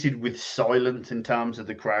greeted with silence in terms of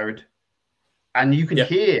the crowd. And you can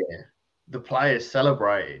hear the players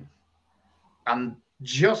celebrating. And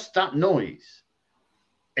just that noise,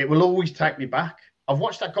 it will always take me back. I've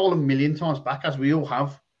watched that goal a million times back, as we all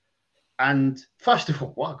have. And first of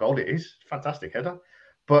all, what a goal it is. Fantastic header.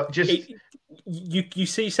 But you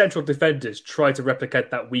see central defenders try to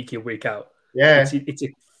replicate that week in, week out. Yeah. It's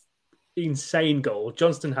an insane goal.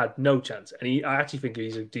 Johnston had no chance. And I actually think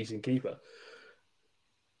he's a decent keeper.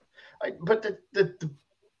 But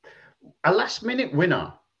a last-minute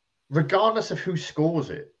winner, regardless of who scores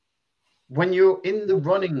it, when you're in the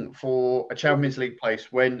running for a Champions League place,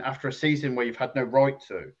 after a season where you've had no right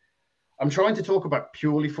to, I'm trying to talk about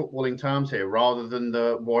purely footballing terms here rather than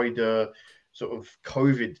the wider sort of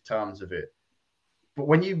COVID terms of it. But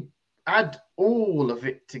when you add all of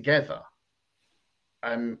it together,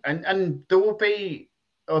 and there will be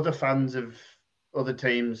other fans of other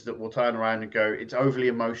teams that will turn around and go, it's overly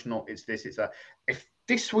emotional, it's this, it's that. If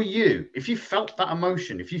this were you, if you felt that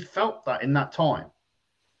emotion, if you felt that in that time,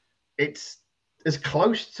 it's as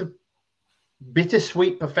close to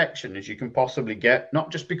bittersweet perfection as you can possibly get,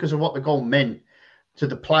 not just because of what the goal meant to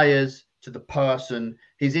the players, to the person,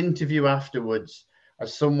 his interview afterwards,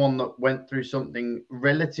 as someone that went through something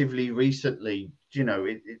relatively recently,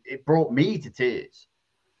 it brought me to tears.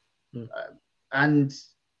 And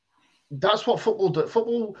that's what football did.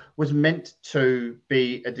 Football was meant to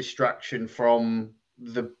be a distraction from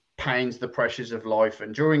the pains, the pressures of life.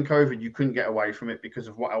 And during COVID, you couldn't get away from it because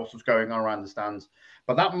of what else was going on around the stands.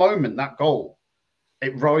 But that moment, that goal,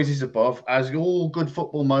 it rises above, as all good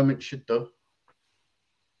football moments should do.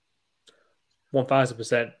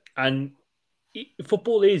 1000%. And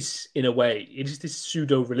football is, in a way, it is this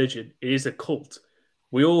pseudo-religion. It is a cult.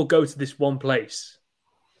 We all go to this one place.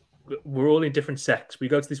 We're all in different sects. We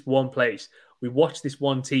go to this one place. We watch this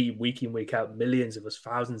one team week in, week out, millions of us,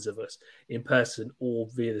 thousands of us in person, all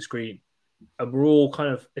via the screen. And we're all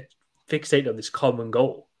kind of fixated on this common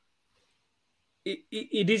goal.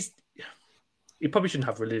 It is... It probably shouldn't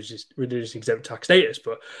have religious exempt tax status,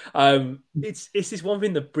 but it's this one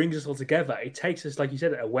thing that brings us all together. It takes us, like you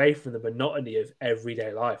said, away from the monotony of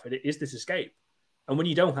everyday life, and it is this escape. And when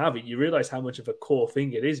you don't have it, you realize how much of a core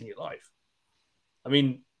thing it is in your life. I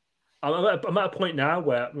mean, I'm at a point now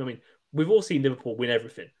where, we've all seen Liverpool win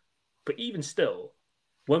everything, but even still,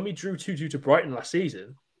 when we drew 2-2 to Brighton last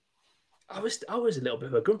season, I was a little bit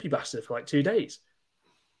of a grumpy bastard for like 2 days.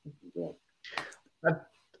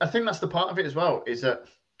 I think that's the part of it as well, is that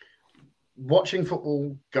watching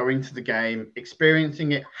football, going to the game,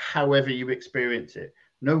 experiencing it however you experience it.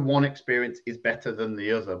 No one experience is better than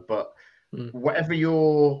the other, but whatever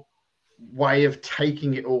your way of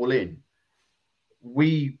taking it all in,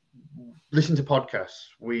 we listen to podcasts,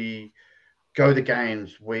 we go to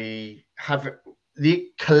games, we have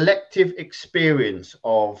the collective experience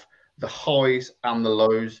of the highs and the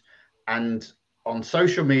lows, and on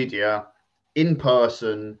social media, in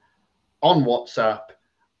person, on WhatsApp,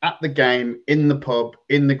 at the game, in the pub,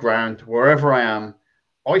 in the ground, wherever I am,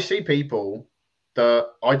 I see people that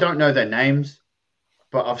I don't know their names,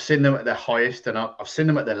 but I've seen them at their highest and I've seen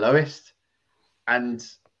them at their lowest. And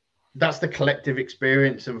that's the collective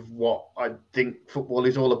experience of what I think football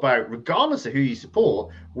is all about. Regardless of who you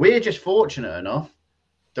support, we're just fortunate enough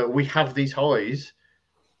that we have these highs.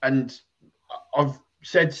 And I've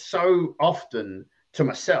said so often to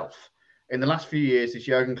myself, in the last few years, this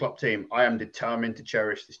Jurgen Klopp team, I am determined to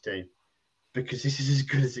cherish this team because this is as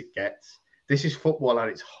good as it gets. This is football at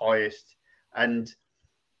its highest. And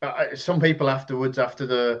some people afterwards, after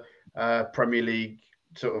the Premier League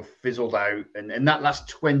sort of fizzled out, and that last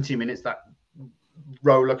 20 minutes, that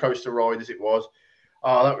roller coaster ride as it was,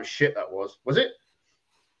 oh, that was shit, that was. Was it?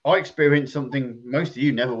 I experienced something most of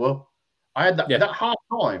you never will. I had that half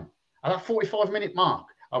time, at that 45-minute mark,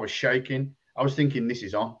 I was shaking. I was thinking, this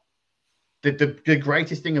is on. The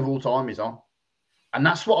greatest thing of all time is on. And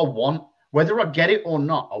that's what I want. Whether I get it or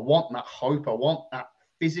not, I want that hope. I want that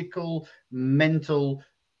physical, mental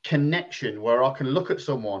connection where I can look at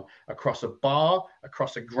someone across a bar,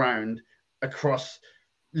 across a ground, across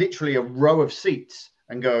literally a row of seats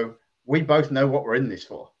and go, we both know what we're in this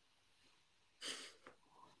for.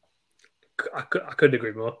 I couldn't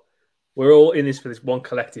agree more. We're all in this for this one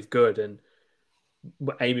collective good, and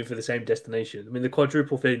we're aiming for the same destination. I mean, the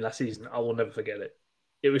quadruple thing last season, I will never forget it.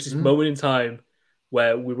 It was this moment in time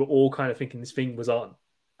where we were all kind of thinking this thing was on.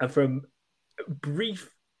 And from a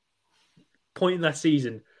brief point in that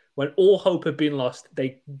season, when all hope had been lost,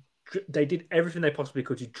 they did everything they possibly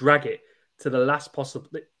could to drag it to the last possible.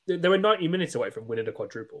 They were 90 minutes away from winning a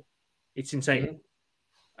quadruple. It's insane.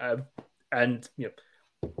 And, you know,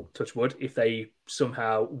 touch wood, if they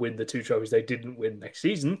somehow win the 2 trophies they didn't win next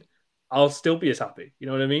season, I'll still be as happy. You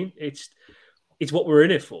know what I mean? It's what we're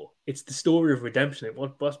in it for. It's the story of redemption.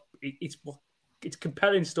 It's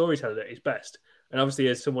compelling storytelling at its best. And obviously,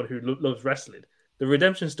 as someone who loves wrestling, the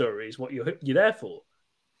redemption story is what you're there for.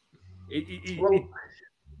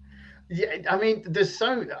 Yeah, I mean,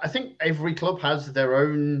 I think every club has their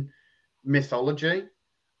own mythology.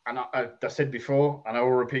 And I said before, and I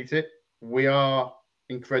will repeat it, we are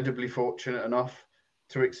incredibly fortunate enough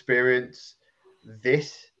to experience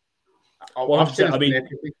this. Well, I mean,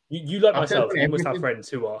 you like myself, you must have friends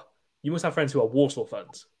who are Walsall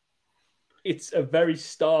fans. It's a very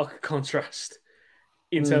stark contrast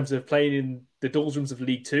in terms of playing in the doldrums of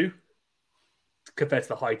League Two compared to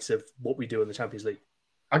the heights of what we do in the Champions League.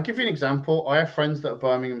 I'll give you an example. I have friends that are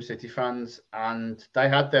Birmingham City fans, and they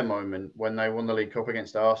had their moment when they won the League Cup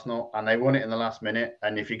against Arsenal, and they won it in the last minute.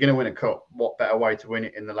 And if you're going to win a cup, what better way to win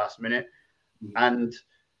it in the last minute? And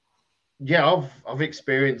yeah, I've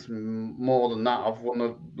experienced more than that.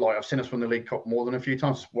 I've seen us win the League Cup more than a few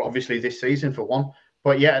times. Well, obviously this season for one,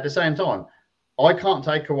 but yeah, at the same time, I can't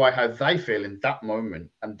take away how they feel in that moment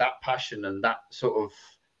and that passion and that sort of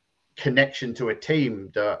connection to a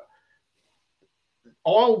team that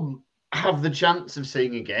I'll have the chance of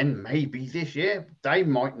seeing again, maybe this year. They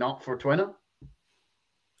might not for a twinner.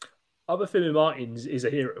 Obafemi Martins is a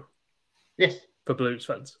hero. Yes. For Blues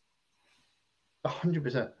fans.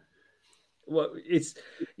 100%. Well, it's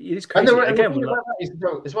crazy. And there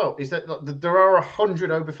are 100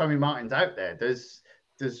 Obafemi Martins out there. There's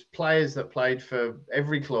players that played for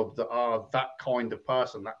every club that are that kind of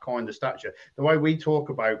person, that kind of stature. The way we talk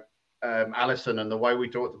about Alisson and the way we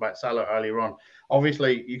talked about Salah earlier on,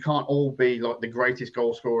 obviously you can't all be like the greatest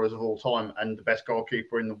goal scorers of all time and the best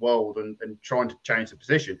goalkeeper in the world and trying to change the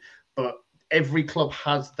position. But every club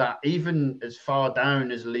has that, even as far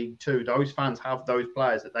down as League Two. Those fans have those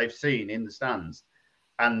players that they've seen in the stands,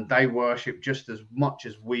 and they worship just as much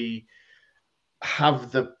as we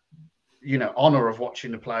have the, honour of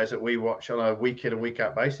watching the players that we watch on a week in and week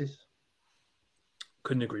out basis.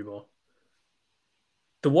 Couldn't agree more.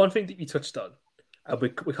 The one thing that you touched on, and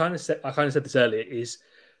I kind of said this earlier, is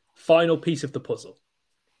final piece of the puzzle.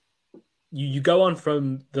 You go on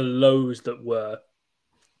from the lows that were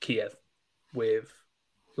Kiev with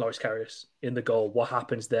Loris Karius in the goal, what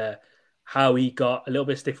happens there, how he got a little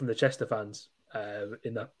bit of stick from the Chester fans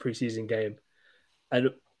in that pre-season game.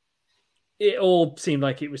 And it all seemed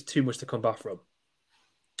like it was too much to come back from.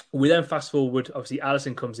 We then fast forward, obviously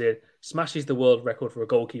Alisson comes in, smashes the world record for a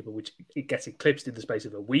goalkeeper, which it gets eclipsed in the space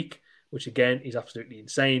of a week, which again is absolutely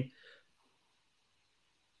insane.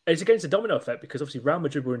 And it's against a domino effect because obviously Real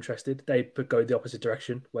Madrid were interested. They go the opposite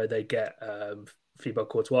direction where they get Thibaut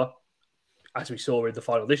Courtois. As we saw in the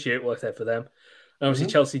final this year, it worked out for them. And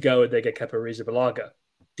obviously Chelsea go and they get Kepa Arrizabalaga.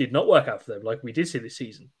 Did not work out for them like we did see this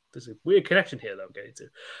season. There's a weird connection here that I'm getting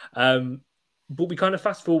to. But we kind of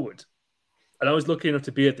fast forward. And I was lucky enough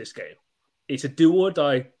to be at this game. It's a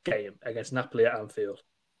do-or-die game against Napoli at Anfield.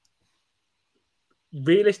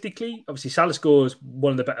 Realistically, obviously Salah scores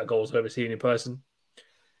one of the better goals I've ever seen in person.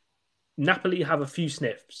 Napoli have a few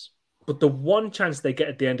sniffs. But the one chance they get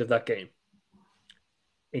at the end of that game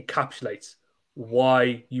encapsulates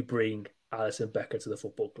why you bring Alisson Becker to the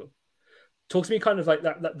football club. Talk to me kind of like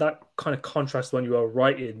that kind of contrast when you are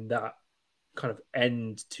writing that kind of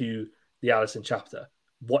end to the Alisson chapter,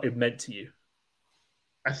 what it meant to you.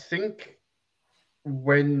 I think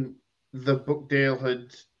when the book deal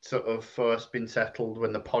had sort of first been settled,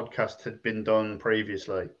 when the podcast had been done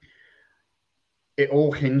previously, it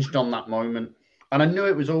all hinged on that moment. And I knew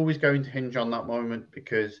it was always going to hinge on that moment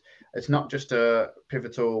because it's not just a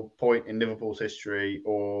pivotal point in Liverpool's history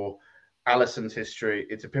or Alisson's history.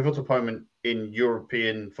 It's a pivotal moment in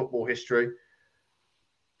European football history.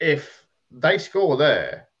 If they score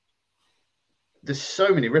there, there's so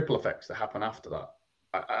many ripple effects that happen after that.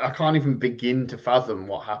 I can't even begin to fathom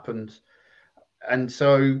what happens. And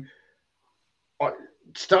so I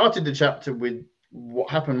started the chapter with what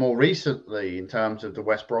happened more recently in terms of the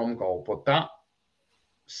West Brom goal, but that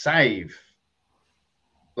save,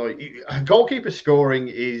 like goalkeeper scoring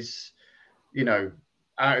is,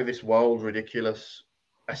 out of this world ridiculous.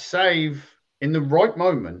 A save in the right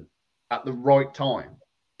moment at the right time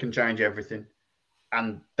can change everything.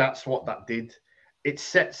 And that's what that did. It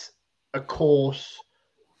sets a course.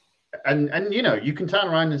 And you can turn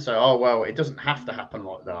around and say, oh, well, it doesn't have to happen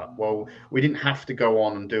like that. Well, we didn't have to go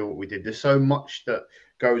on and do what we did. There's so much that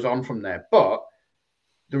goes on from there. But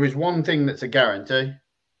there is one thing that's a guarantee.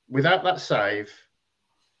 Without that save,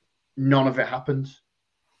 none of it happens.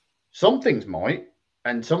 Some things might,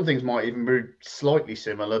 and some things might even be slightly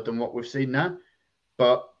similar than what we've seen now.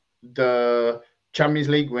 But the Champions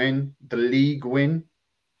League win, the league win,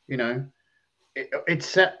 it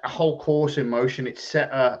set a whole course in motion. It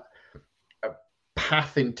set a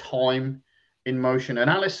path in time in motion.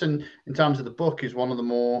 And Alisson, in terms of the book, is one of the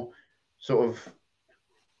more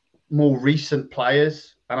recent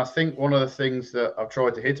players. And I think one of the things that I've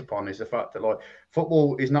tried to hit upon is the fact that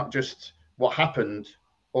football is not just what happened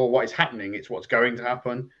or what is happening, it's what's going to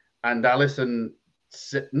happen. And Alisson,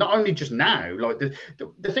 not only just now,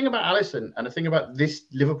 the thing about Alisson and the thing about this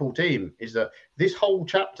Liverpool team is that this whole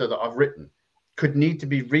chapter that I've written could need to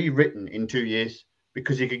be rewritten in 2 years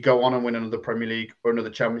because he could go on and win another Premier League or another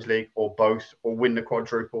Champions League or both or win the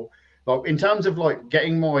quadruple. In terms of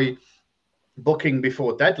getting my booking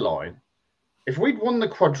before deadline, if we'd won the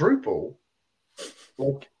quadruple,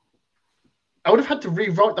 I would have had to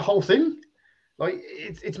rewrite the whole thing.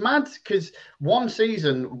 It's mad because one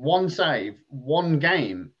season, one save, one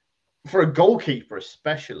game, for a goalkeeper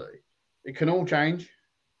especially, it can all change.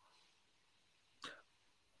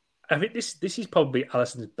 I think this is probably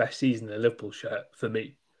Alisson's best season in a Liverpool shirt for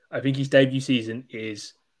me. I think his debut season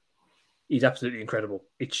is absolutely incredible.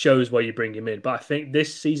 It shows why you bring him in. But I think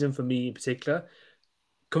this season for me in particular,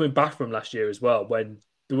 coming back from last year as well, when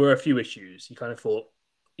there were a few issues, you kind of thought,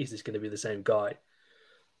 is this going to be the same guy?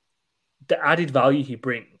 The added value he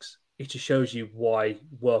brings, it just shows you why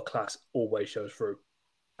world class always shows through.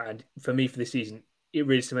 And for me, for this season, it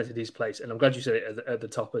really cemented his place. And I'm glad you said it at the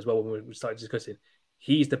top as well when we started discussing.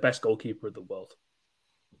 He's the best goalkeeper in the world.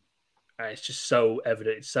 And it's just so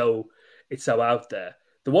evident. It's so out there.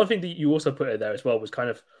 The one thing that you also put in there as well was kind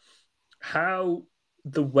of how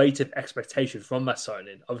the weight of expectation from that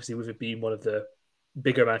signing, obviously with it being one of the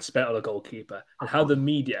bigger amounts spent on a goalkeeper, and how the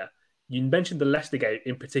media, you mentioned the Leicester game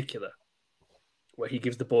in particular, where he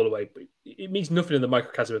gives the ball away, but it means nothing in the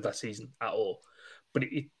microcosm of that season at all. But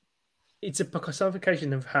it's a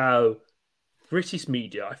personification of how British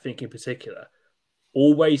media, I think in particular,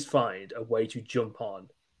 always find a way to jump on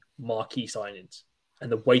marquee signings and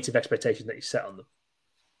the weight of expectation that is set on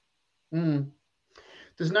them.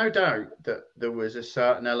 There's no doubt that there was a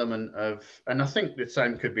certain element of, and I think the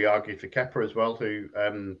same could be argued for Kepa as well, who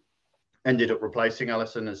ended up replacing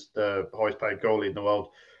Alisson as the highest paid goalie in the world.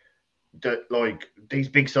 That these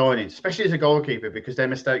big signings, especially as a goalkeeper, because their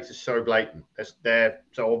mistakes are so blatant, they're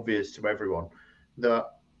so obvious to everyone, that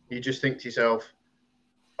you just think to yourself,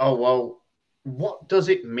 oh, well, what does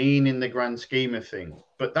it mean in the grand scheme of things?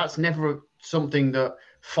 But that's never something that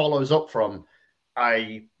follows up from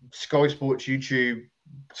a Sky Sports YouTube,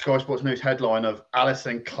 Sky Sports News headline of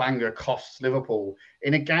Alisson clanger costs Liverpool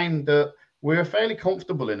in a game that we were fairly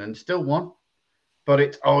comfortable in and still won. But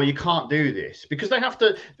it's, you can't do this. Because they have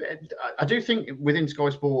to... I do think within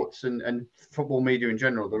Sky Sports and football media in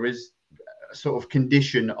general, there is sort of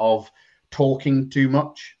condition of talking too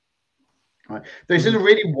much. Right. This is a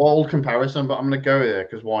really wild comparison, but I'm going to go there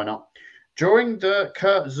because why not? During the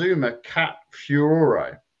Kurt Zouma cat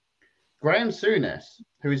furore, Graham Souness,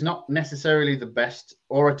 who is not necessarily the best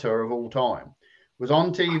orator of all time, was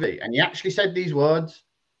on TV and he actually said these words: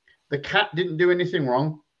 "The cat didn't do anything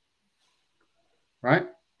wrong." Right?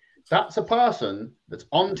 That's a person that's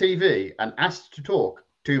on TV and asked to talk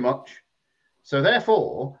too much. So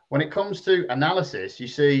therefore, when it comes to analysis, you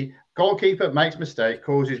see goalkeeper makes mistake,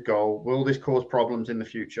 causes goal. Will this cause problems in the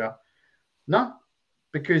future? No,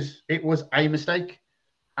 because it was a mistake.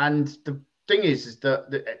 And the thing is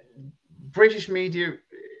that the British media,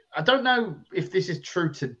 I don't know if this is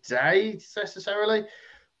true today necessarily,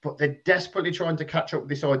 but they're desperately trying to catch up with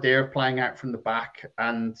this idea of playing out from the back.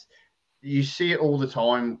 And you see it all the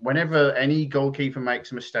time. Whenever any goalkeeper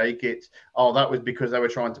makes a mistake, it's, oh, that was because they were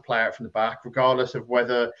trying to play out from the back, regardless of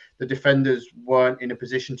whether the defenders weren't in a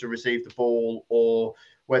position to receive the ball or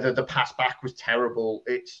whether the pass back was terrible.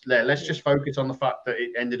 It's let's just focus on the fact that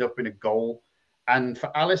it ended up in a goal. And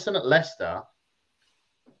for Alisson at Leicester,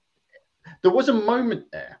 there was a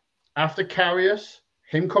moment there after Karius,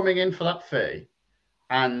 him coming in for that fee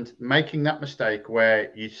and making that mistake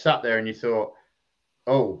where you sat there and you thought,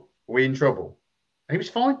 oh, we're in trouble. And he was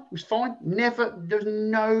fine. He was fine. Never, there's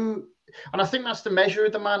no... And I think that's the measure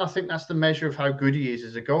of the man. I think that's the measure of how good he is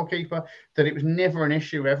as a goalkeeper, that it was never an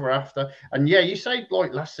issue ever after. And yeah, you say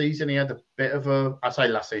like last season he had a bit of a... I say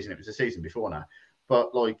last season, it was the season before now.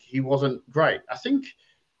 But like he wasn't great. I think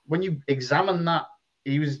when you examine that,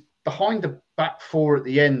 he was behind the back four at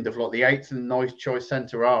the end of like the 8th and 9th choice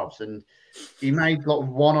centre halves, and he made like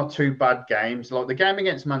 1 or 2 bad games. Like the game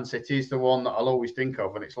against Man City is the one that I'll always think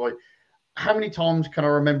of, and it's like, how many times can I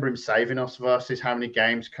remember him saving us versus how many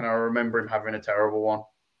games can I remember him having a terrible one?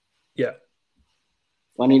 Yeah.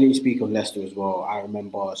 Funny that you speak of Leicester as well. I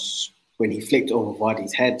remember when he flicked over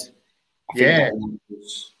Vardy's head. I think that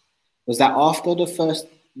was that after the first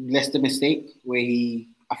Leicester mistake where he,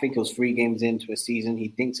 I think it was 3 games into a season, he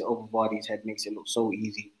dinks it over Vardy's head, makes it look so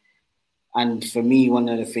easy. And for me, one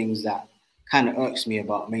of the things that kind of irks me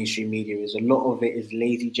about mainstream media is a lot of it is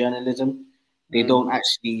lazy journalism. They don't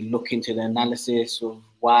actually look into the analysis of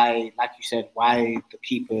why, like you said, why the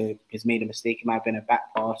keeper has made a mistake. It might have been a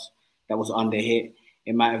back pass that was under hit.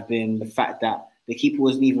 It might have been the fact that the keeper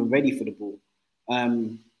wasn't even ready for the ball.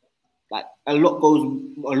 Like a lot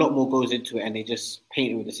more goes into it, and they just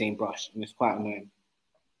paint it with the same brush, and it's quite annoying.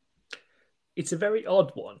 It's a very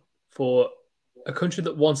odd one for a country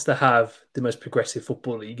that wants to have the most progressive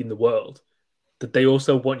football league in the world, that they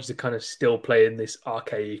also want you to kind of still play in this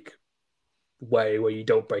archaic way where you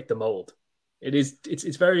don't break the mold.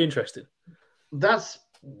 It's very interesting. That's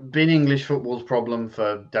been English football's problem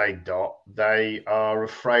for day dot. They are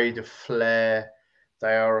afraid of flair.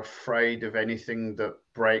 They are afraid of anything that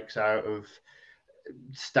breaks out of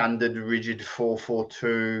standard rigid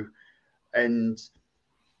 4-4-2 and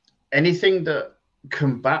anything that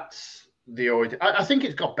combats the idea. I think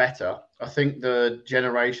it's got better. I think the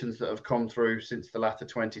generations that have come through since the latter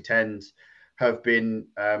 2010s have been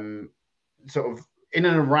sort of in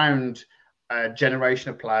and around a generation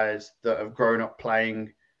of players that have grown up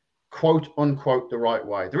playing quote unquote the right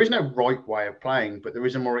way. There is no right way of playing, but there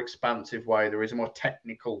is a more expansive way. There is a more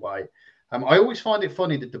technical way. I always find it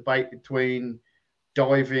funny, the debate between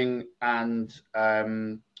diving and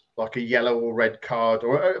like a yellow or red card,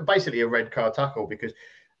 or basically a red card tackle, because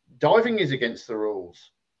diving is against the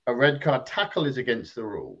rules. A red card tackle is against the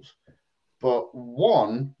rules. But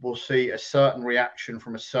one will see a certain reaction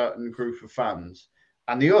from a certain group of fans,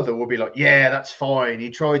 and the other will be like, yeah, that's fine. He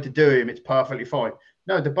tried to do him. It's perfectly fine.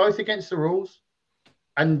 No, they're both against the rules.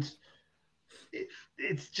 And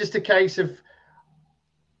it's just a case of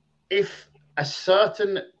if a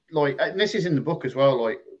certain, like, and this is in the book as well,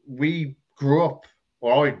 like we grew up,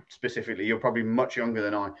 or I specifically, you're probably much younger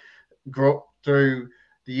than I, grew up through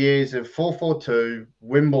the years of 4-4-2,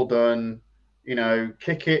 Wimbledon, you know,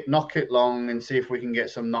 kick it, knock it long and see if we can get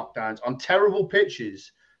some knockdowns on terrible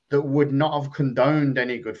pitches that would not have condoned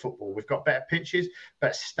any good football. We've got better pitches,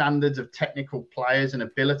 better standards of technical players and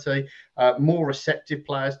ability, more receptive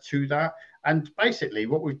players to that. And basically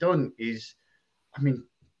what we've done is, I mean,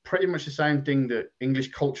 pretty much the same thing that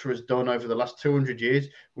English culture has done over the last 200 years.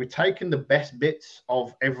 We've taken the best bits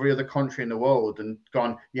of every other country in the world and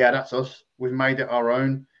gone, yeah, that's us. We've made it our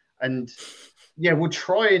own. And yeah, we'll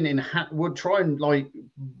try and like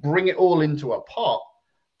bring it all into a pot.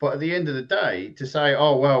 But at the end of the day, to say,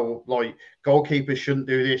 oh, well, like goalkeepers shouldn't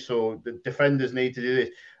do this or the defenders need to do this.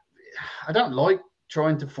 I don't like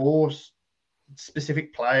trying to force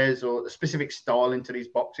specific players or a specific style into these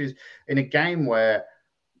boxes in a game where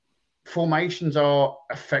formations are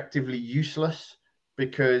effectively useless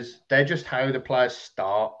because they're just how the players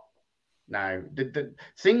start. Now,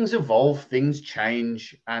 things evolve, things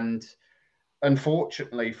change, and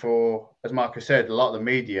unfortunately for, as Marcus said, a lot of the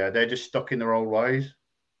media, they're just stuck in their old ways.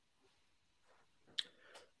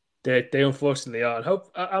 They unfortunately are.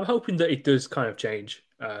 I'm hoping that it does kind of change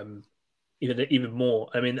even more.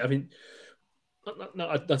 I mean,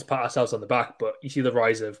 not to pat ourselves on the back, but you see the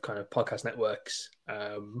rise of kind of podcast networks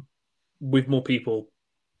with more people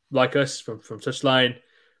like us from Touchline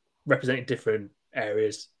representing different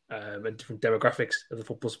areas and different demographics of the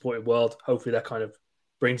football supporting world. Hopefully that kind of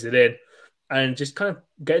brings it in and just kind of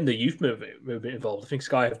getting the youth movement involved. I think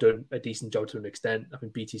Sky have done a decent job to an extent. I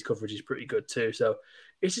think BT's coverage is pretty good too. So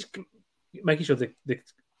it's just making sure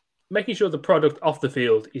the product off the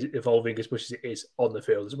field is evolving as much as it is on the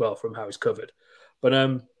field as well from how it's covered.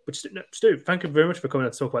 But Stu, thank you very much for coming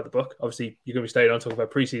on to talk about the book. Obviously, you're going to be staying on talking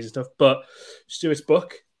about pre-season stuff, but Stuart's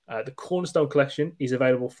book, the Cornerstone Collection, is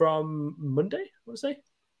available from Monday, I want to say.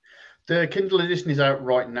 The Kindle edition is out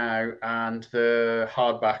right now, and the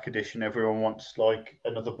hardback edition, everyone wants like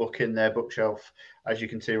another book in their bookshelf, as you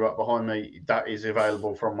can see right behind me, that is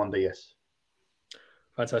available from Monday, yes.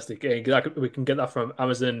 Fantastic. Yeah, we can get that from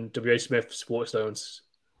Amazon, WH Smith, Waterstones.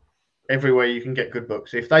 Everywhere you can get good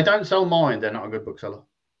books. If they don't sell mine, they're not a good bookseller.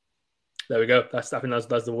 There we go. I think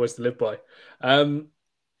that's the words to live by.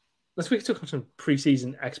 Let's talk on some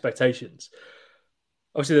pre-season expectations.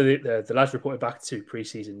 Obviously, the lads reported back to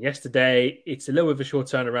pre-season yesterday. It's a little bit of a short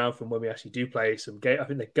turnaround from when we actually do play some game. I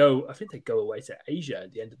think they go away to Asia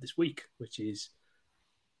at the end of this week, which is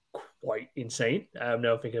quite insane. Now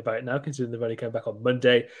I'm thinking about it now, considering they've only come back on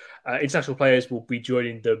Monday. International players will be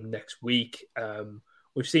joining them next week.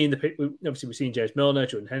 We've seen James Milner,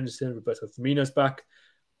 Jordan Henderson, Roberto Firmino's back,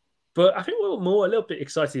 but I think we're a little bit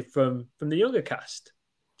excited from the younger cast,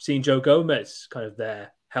 seeing Joe Gomez kind of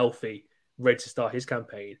there, healthy, ready to start his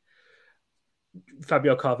campaign.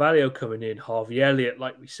 Fabio Carvalho coming in, Harvey Elliott,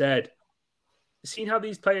 like we said, seeing how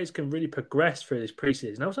these players can really progress through this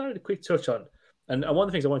preseason. I was having a quick touch on, and one of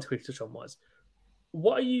the things I wanted to quickly touch on was,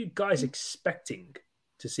 what are you guys expecting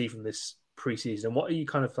to see from this preseason? What are you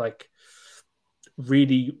kind of like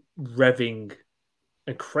really revving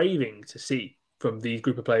and craving to see from these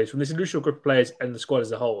group of players, from this initial group of players and the squad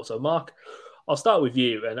as a whole? So, Mark, I'll start with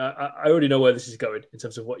you, and I already know where this is going in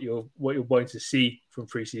terms of what you're wanting to see from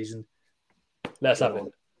preseason. Let's have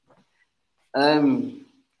it. I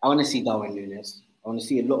want to see Darwin Núñez. I want to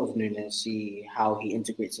see a lot of Núñez, see how he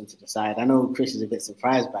integrates into the side. I know Chris is a bit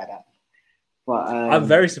surprised by that, but I'm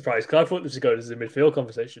very surprised because I thought this was going as a midfield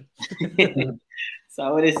conversation. So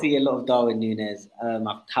I want to see a lot of Darwin Núñez.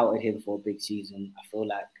 I've touted him for a big season. I feel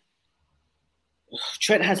like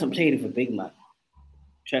Trent hasn't played with a big man.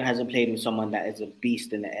 Trent hasn't played with someone that is a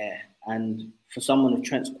beast in the air. And for someone of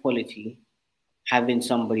Trent's quality, having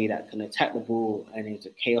somebody that can attack the ball and is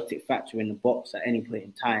a chaotic factor in the box at any point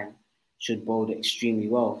in time should bode extremely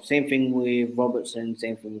well. Same thing with Robertson,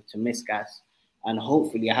 same thing with Tomiskas. And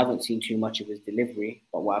hopefully, I haven't seen too much of his delivery,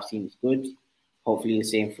 but what I've seen is good. Hopefully the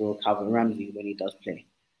same for Calvin Ramsey when he does play.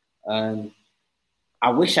 I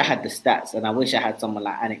wish I had the stats, and I wish I had someone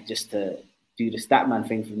like Anik just to do the stat man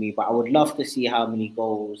thing for me, but I would love to see how many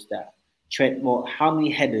goals that how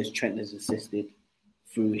many headers Trent has assisted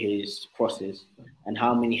through his crosses and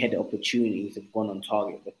how many header opportunities have gone on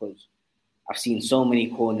target, because I've seen so many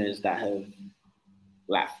corners that have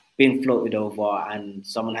been floated over and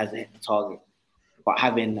someone hasn't hit the target. But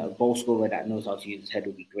having a goal scorer that knows how to use his head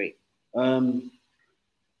would be great. Let me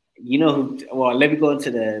go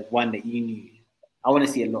into the one that you knew. I want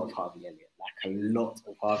to see a lot of Harvey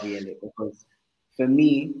Elliott, because for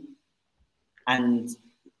me, and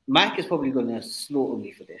Mike is probably going to slaughter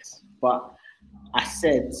me for this, but I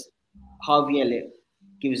said Harvey Elliott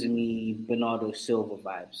gives me Bernardo Silva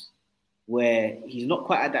vibes, where he's not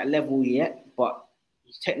quite at that level yet, but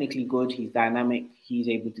he's technically good, he's dynamic, he's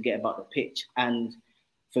able to get about the pitch. And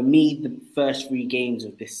for me, the first 3 games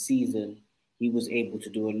of this season, he was able to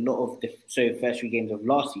do a lot of first 3 games of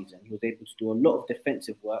last season, he was able to do a lot of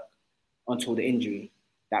defensive work until the injury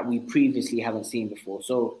that we previously haven't seen before.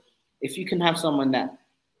 So if you can have someone that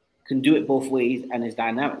can do it both ways and is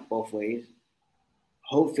dynamic both ways,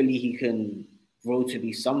 hopefully he can grow to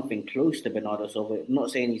be something close to Bernardo Silva. I'm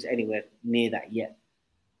not saying he's anywhere near that yet.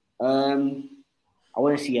 I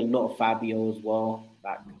want to see a lot of Fabio as well.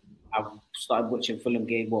 I've started watching Fulham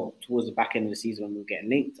games, towards the back end of the season when we were getting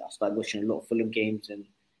linked. I started watching a lot of Fulham games and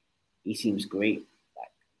he seems great.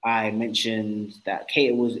 I mentioned that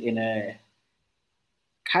Keita was in a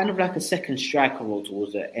kind of like a second striker role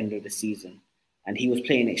towards the end of the season. And he was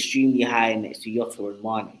playing extremely high next to Jota and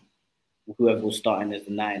Mane, whoever was starting as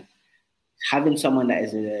the 9. Having someone that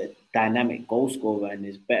is a dynamic goal scorer and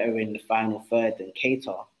is better in the final third than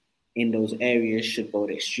Keita in those areas should bode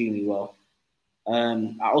extremely well.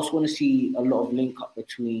 I also want to see a lot of link up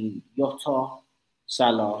between Jota,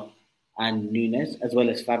 Salah, and Nunes, as well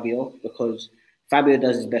as Fabio, because Fabio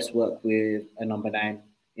does his best work with a number 9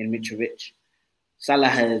 in Mitrovic. Salah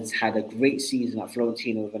has had a great season at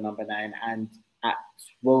Fiorentina with a number 9 and at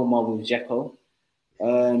Roma with Dzeko.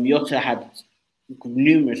 Jota had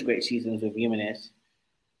numerous great seasons with Jimenez.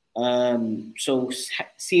 So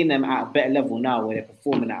seeing them at a better level now, where they're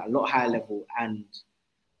performing at a lot higher level, and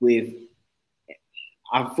with,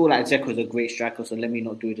 I feel like Dzeko is a great striker, so let me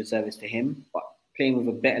not do a disservice to him, but playing with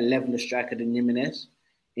a better level of striker than Jimenez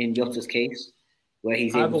in Jota's case, where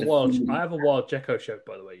he's I have a wild Dzeko shout,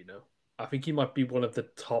 by the way. I think he might be one of the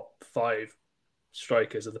top 5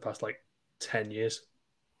 strikers of the past 10 years.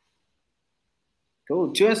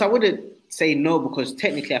 Cool. To be honest, I wouldn't say no, because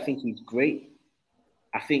technically I think he's great.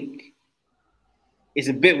 I think it's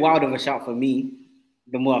a bit wild of a shout for me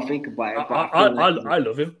the more I think about it. But I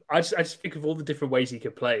love him. I just think of all the different ways he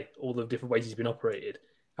can play, all the different ways he's been operated,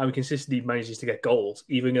 how he consistently manages to get goals,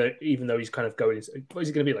 even though he's kind of going into, what is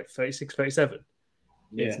he going to be, 36, 37?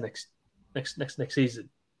 Yeah. Next season.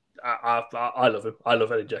 I love him. I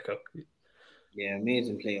love Edin Dzeko. Yeah,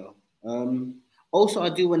 amazing player. Also, I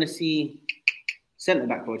do want to see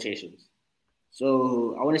centre-back rotations.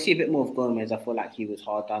 So I want to see a bit more of Gomez. I feel like he was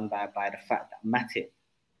hard done by the fact that Matip,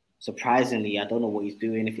 surprisingly, I don't know what he's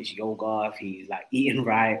doing, if it's yoga, if he's eating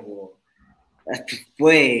right, or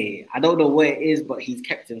I don't know what it is, but he's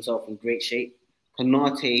kept himself in great shape.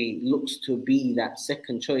 Konate looks to be that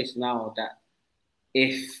second choice now, that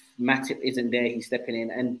if Matip isn't there, he's stepping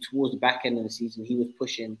in. And towards the back end of the season, he was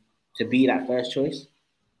pushing to be that first choice.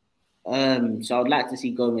 So I'd like to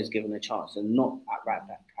see Gomez given a chance, and not at right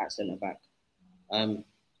back, at centre back. And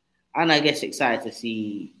I guess excited to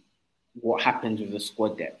see what happens with the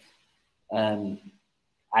squad depth.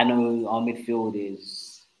 I know our midfield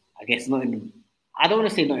is, I guess, I don't want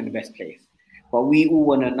to say not in the best place, but we all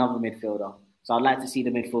want another midfielder. So I'd like to see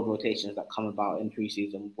the midfield rotations that come about in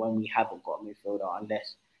pre-season when we haven't got a midfielder,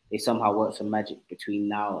 unless they somehow work some magic between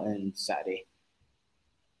now and Saturday.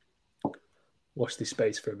 Watch the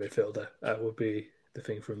space for a midfielder. That would be the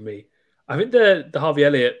thing from me. I think the Harvey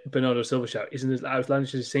Elliott, Bernardo Silva shout isn't as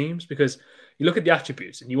outlandish as it seems, because you look at the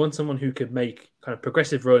attributes and you want someone who could make kind of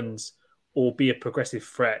progressive runs or be a progressive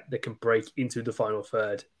threat that can break into the final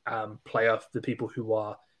third and play off the people who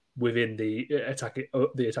are within the attack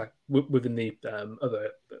within the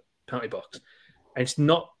other penalty box. And it's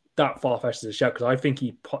not that far-fetched as a shout, because I think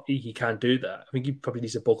he can do that. I think he probably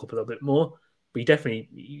needs to bulk up a little bit more, but he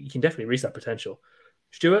can definitely reach that potential.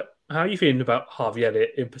 Stuart, how are you feeling about Harvey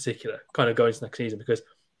Elliott in particular, kind of going into next season? Because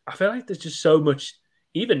I feel like there's just so much,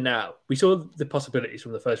 even now, we saw the possibilities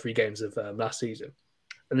from the first 3 games of last season,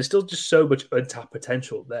 and there's still just so much untapped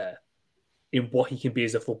potential there in what he can be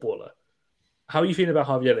as a footballer. How are you feeling about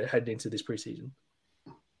Harvey Elliott heading into this preseason?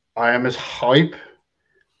 I am as hype,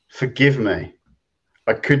 forgive me,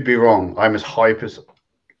 I could be wrong. I'm as hype as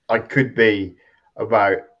I could be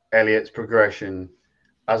about Elliott's progression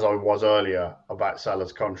as I was earlier about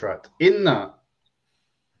Salah's contract. In that,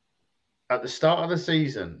 at the start of the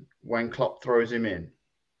season, when Klopp throws him in,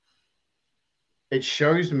 it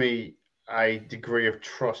shows me a degree of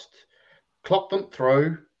trust. Klopp don't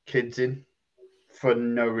throw kids in for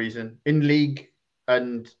no reason. In league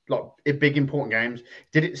and in big important games,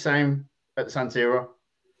 did it the same at the San Siro.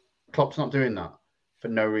 Klopp's not doing that for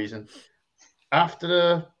no reason. After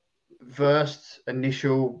the first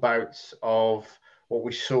initial bouts of what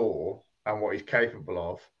we saw and what he's capable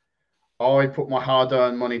of, I put my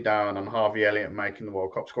hard-earned money down on Harvey Elliott making the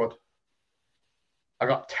World Cup squad. I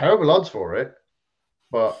got terrible odds for it,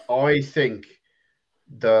 but I think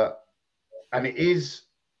that, and it is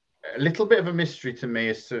a little bit of a mystery to me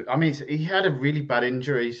as to, he had a really bad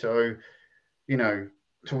injury, so,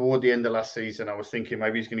 toward the end of last season, I was thinking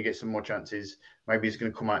maybe he's going to get some more chances. Maybe he's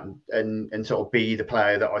going to come out and sort of be the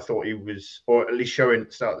player that I thought he was, or at least showing at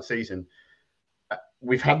the start of the season.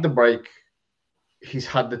 We've had the break. He's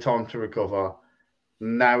had the time to recover.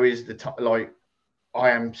 Now is the time. I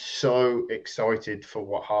am so excited for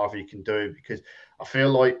what Harvey can do, because I feel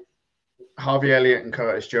like Harvey Elliott and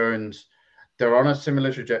Curtis Jones, they're on a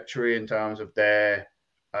similar trajectory in terms of their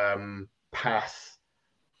path.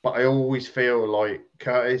 But I always feel like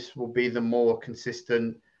Curtis will be the more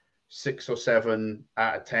consistent 6 or 7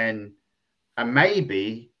 out of 10. And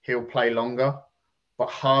maybe he'll play longer. but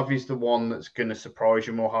Harvey's the one that's going to surprise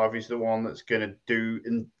you more. Harvey's the one that's going to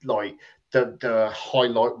do like the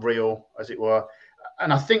highlight reel, as it were.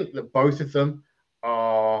 And I think that both of them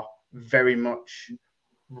are very much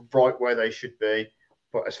right where they should be.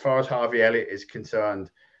 But as far as Harvey Elliott is concerned,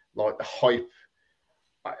 like the hype,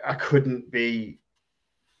 I couldn't be.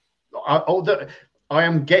 I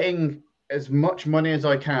am getting as much money as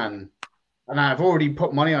I can, and I've already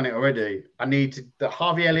put money on it already. I need to the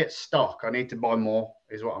Harvey Elliott stock. I need to buy more,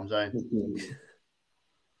 is what I'm saying.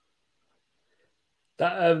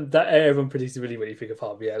 That air of unpredictability when you think of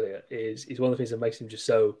Harvey Elliott is one of the things that makes him just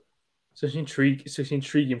such an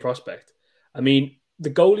intriguing prospect. I mean, the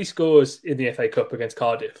goal he scores in the FA Cup against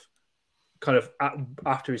Cardiff, kind of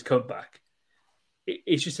after his comeback,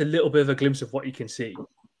 it's just a little bit of a glimpse of what you can see.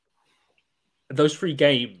 Those 3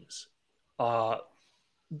 games are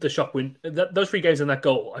the shop window. Those 3 games and that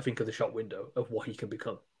goal, I think, are the shop window of what he can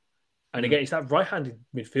become. And again, it's that right-handed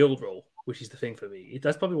midfield role, which is the thing for me.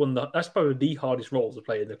 That's probably the hardest role to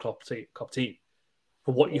play in the Klopp team.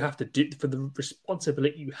 For what you have to do, for the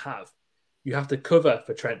responsibility you have to cover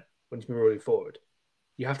for Trent when he's been rolling forward.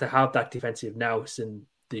 You have to have that defensive nous and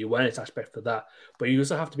the awareness aspect for that. But you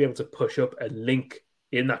also have to be able to push up and link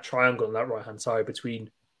in that triangle on that right-hand side between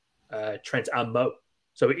Trent and Mo.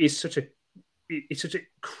 So it's such a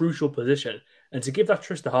crucial position. And to give that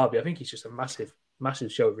trust to Harvey, I think he's just a massive,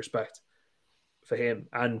 massive show of respect for him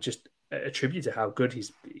and just a tribute to how good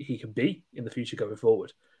he can be in the future going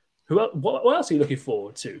forward. What else are you looking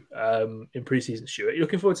forward to in pre-season, Stuart? Are you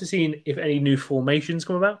looking forward to seeing if any new formations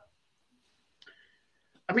come about?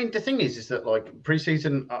 I mean, the thing is that like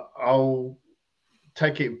pre-season, I'll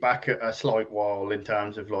take it back a slight while in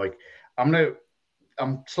terms of like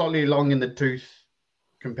I'm slightly long in the tooth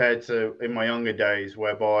compared to in my younger days,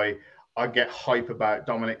 whereby I get hype about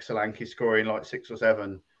Dominic Solanke scoring like 6 or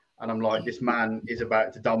 7, and I'm like, this man is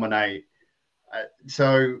about to dominate.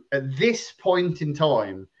 So at this point in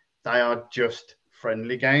time, they are just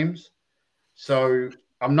friendly games. So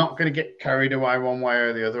I'm not going to get carried away one way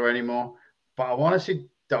or the other anymore. But I want to see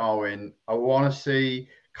Darwin. I want to see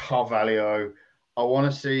Carvalho. I want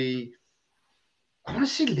to see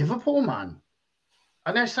Liverpool, man.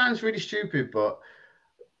 I know it sounds really stupid, but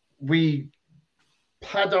we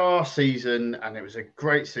had our season and it was a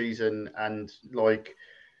great season. And like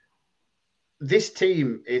this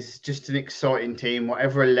team is just an exciting team,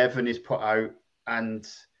 whatever 11 is put out. And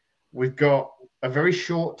we've got a very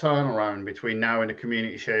short turnaround between now and the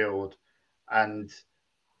Community Shield. And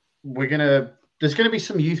there's going to be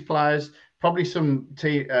some youth players, probably some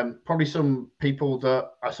people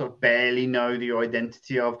that I sort of barely know the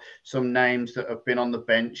identity of, some names that have been on the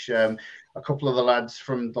bench, a couple of the lads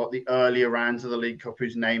from like the earlier rounds of the League Cup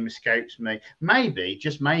whose name escapes me. Maybe,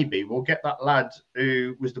 just maybe, we'll get that lad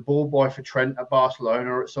who was the ball boy for Trent at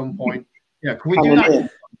Barcelona at some point. Can we do that?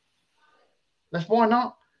 Why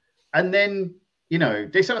not? And then,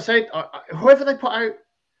 they sort of say, whoever they put out,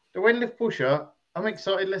 the win Liverpool shirt, I'm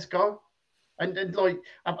excited, let's go. And like,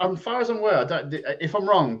 as far as I'm aware, if I'm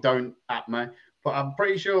wrong, don't at me. But I'm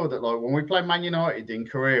pretty sure that like when we play Man United in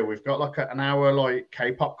Korea, we've got like an hour like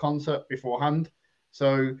K-pop concert beforehand.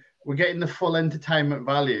 So we're getting the full entertainment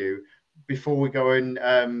value before we go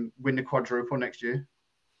and win the quadruple next year.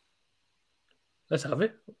 Let's have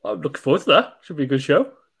it. I'm looking forward to that. Should be a good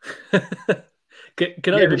show.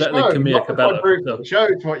 Can I be better than Camilla Cabello? The show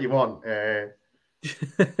is what you want.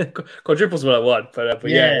 Quadruple's what I want, but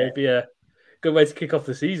yeah, it'd be a good way to kick off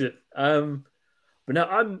the season. But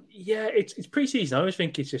no, it's pre-season. I always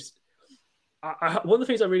think it's just one of the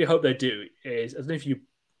things I really hope they do is, I don't know if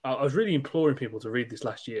I was really imploring people to read this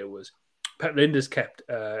last year, was Pep Lijnders kept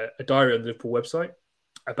a diary on the Liverpool website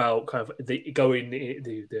about kind of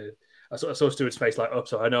I saw Stuart's face light up,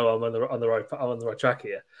 so I know I'm on the right track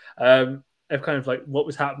here. Of kind of like what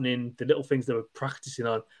was happening, the little things they were practicing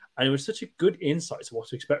on, and it was such a good insight to what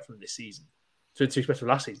to expect from this season, to expect from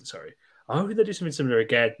last season. Sorry, I hope they do something similar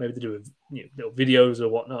again. Maybe they do with little videos or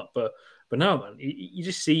whatnot. But no, man, you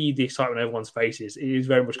just see the excitement on everyone's faces. It is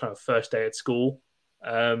very much kind of first day at school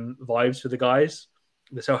vibes for the guys.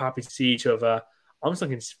 They're so happy to see each other. I'm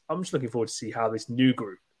just looking forward to see how this new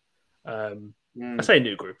group. I say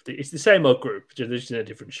new group. It's the same old group, just in a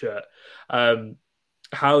different shirt.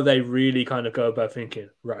 How they really kind of go about thinking,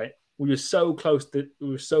 right? We were so close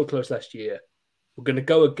last year. We're going to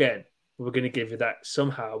go again. We're going to give you that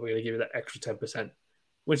somehow. We're going to give you that extra 10%,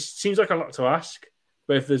 which seems like a lot to ask.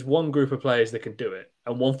 But if there's one group of players that can do it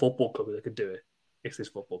and one football club that can do it, it's this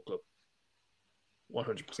football club.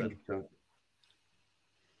 100%.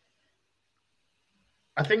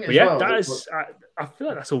 I think but yeah, that is. I feel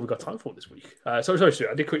like that's all we've got time for this week. Sorry,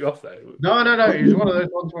 Stuart, I did cut you off there. No. It was one of those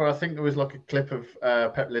ones where I think there was like a clip of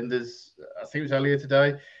Pep Lijnders. I think it was earlier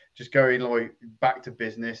today, just going like back to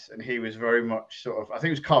business, and he was very much sort of. I think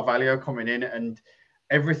it was Carvalho coming in, and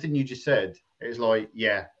everything you just said is like,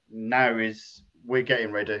 yeah, now we're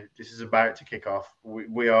getting ready. This is about to kick off.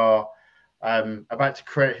 We are about to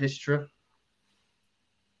create history.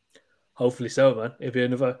 Hopefully so, man. It'll be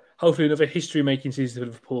another history-making season for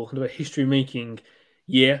Liverpool, another history-making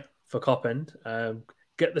year for Cop End.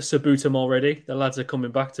 Get the Sabuta Mall ready. The lads are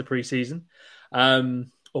coming back to pre-season.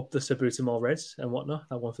 Up the Sabuta Mall Reds and whatnot.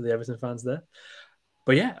 That one for the Everton fans there.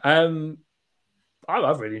 But yeah,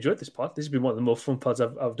 I've really enjoyed this pod. This has been one of the more fun pods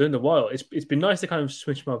I've done in a while. It's been nice to kind of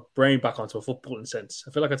switch my brain back onto a footballing sense.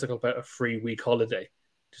 I feel like I took about a 3-week holiday,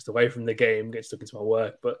 just away from the game, get stuck into my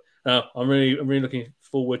work. But I'm really looking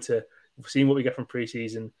forward to seeing what we get from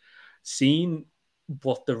pre-season, seeing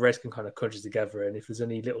what the Reds can kind of conjure together, and if there's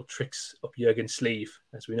any little tricks up Jurgen's sleeve.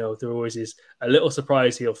 As we know, there always is a little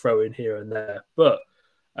surprise he'll throw in here and there. But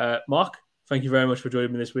Mark, thank you very much for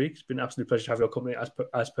joining me this week. It's been an absolute pleasure to have your company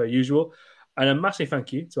as per usual. And a massive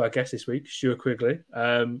thank you to our guest this week, Stuart Quigley.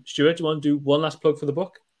 Stuart, do you want to do one last plug for the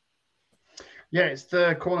book? Yeah, it's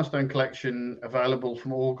the Cornerstone Collection, available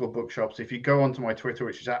from all good bookshops. If you go onto my Twitter,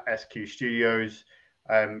 which is at SQ Studios,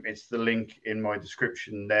 it's the link in my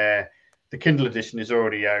description there. The Kindle edition is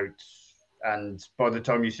already out, and by the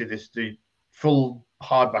time you see this, the full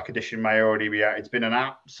hardback edition may already be out. It's been an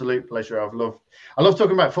absolute pleasure. I love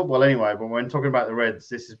talking about football anyway, but when talking about the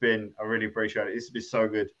Reds, I really appreciate it. This has been so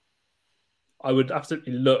good. I would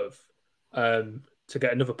absolutely love to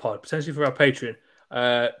get another pod, potentially for our Patreon,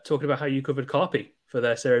 talking about how you covered Carpi for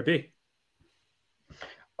their Serie B.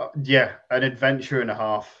 Yeah, an adventure and a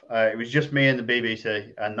half. It was just me and the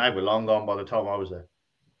BBC, and they were long gone by the time I was there.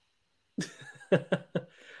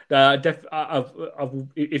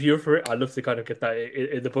 If you're for it, I'd love to kind of get that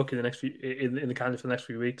in the book in the next few, in the calendar for the next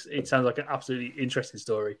few weeks. It sounds like an absolutely interesting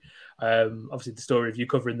story. Obviously, the story of you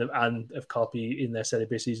covering them and of Carpi in their Serie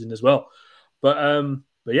B season as well. But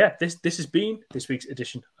yeah, this has been this week's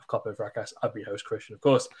edition of Cop End Fracas. I've been your host, Christian. Of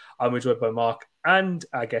course, I'm joined by Mark and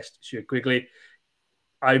our guest, Stuart Quigley.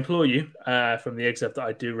 I implore you, from the excerpt that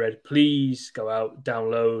I do read, please go out,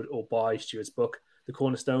 download or buy Stuart's book, The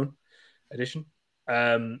Cornerstone Edition.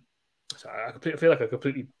 So I feel like I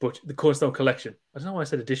completely butchered the Cornerstone Collection. I don't know why I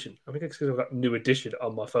said edition. I think it's because I've got new edition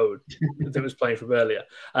on my phone that was playing from earlier.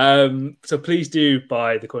 So please do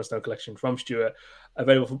buy the Cornerstone Collection from Stuart,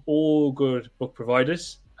 available from all good book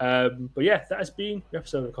providers. But yeah, that has been the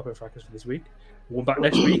episode of Cop End Fracas for this week. We'll be back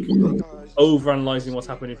next week, over-analysing what's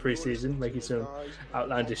happened in pre-season, making some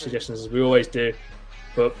outlandish suggestions as we always do.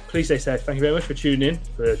 But please stay safe. Thank you very much for tuning in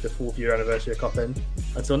for the 4th year anniversary of Cop End.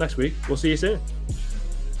 Until next week, we'll see you soon.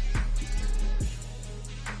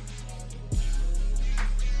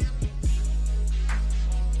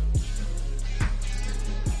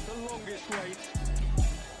 The longest wait,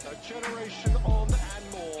 a generation on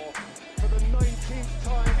and more, for the 19th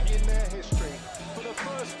time in their history, for the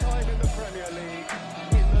first time in the Premier League,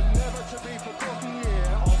 in the never-to-be-forgotten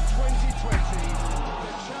year of 2020,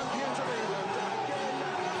 the champions of England again.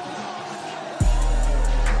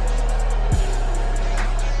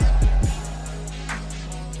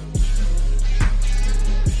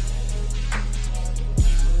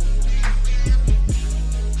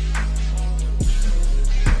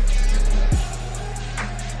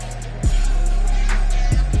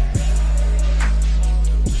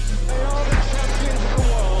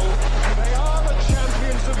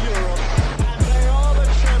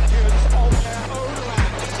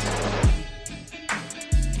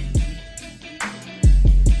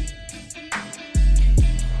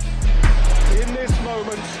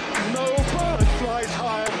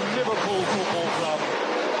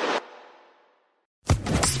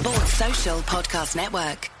 Podcast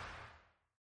Network.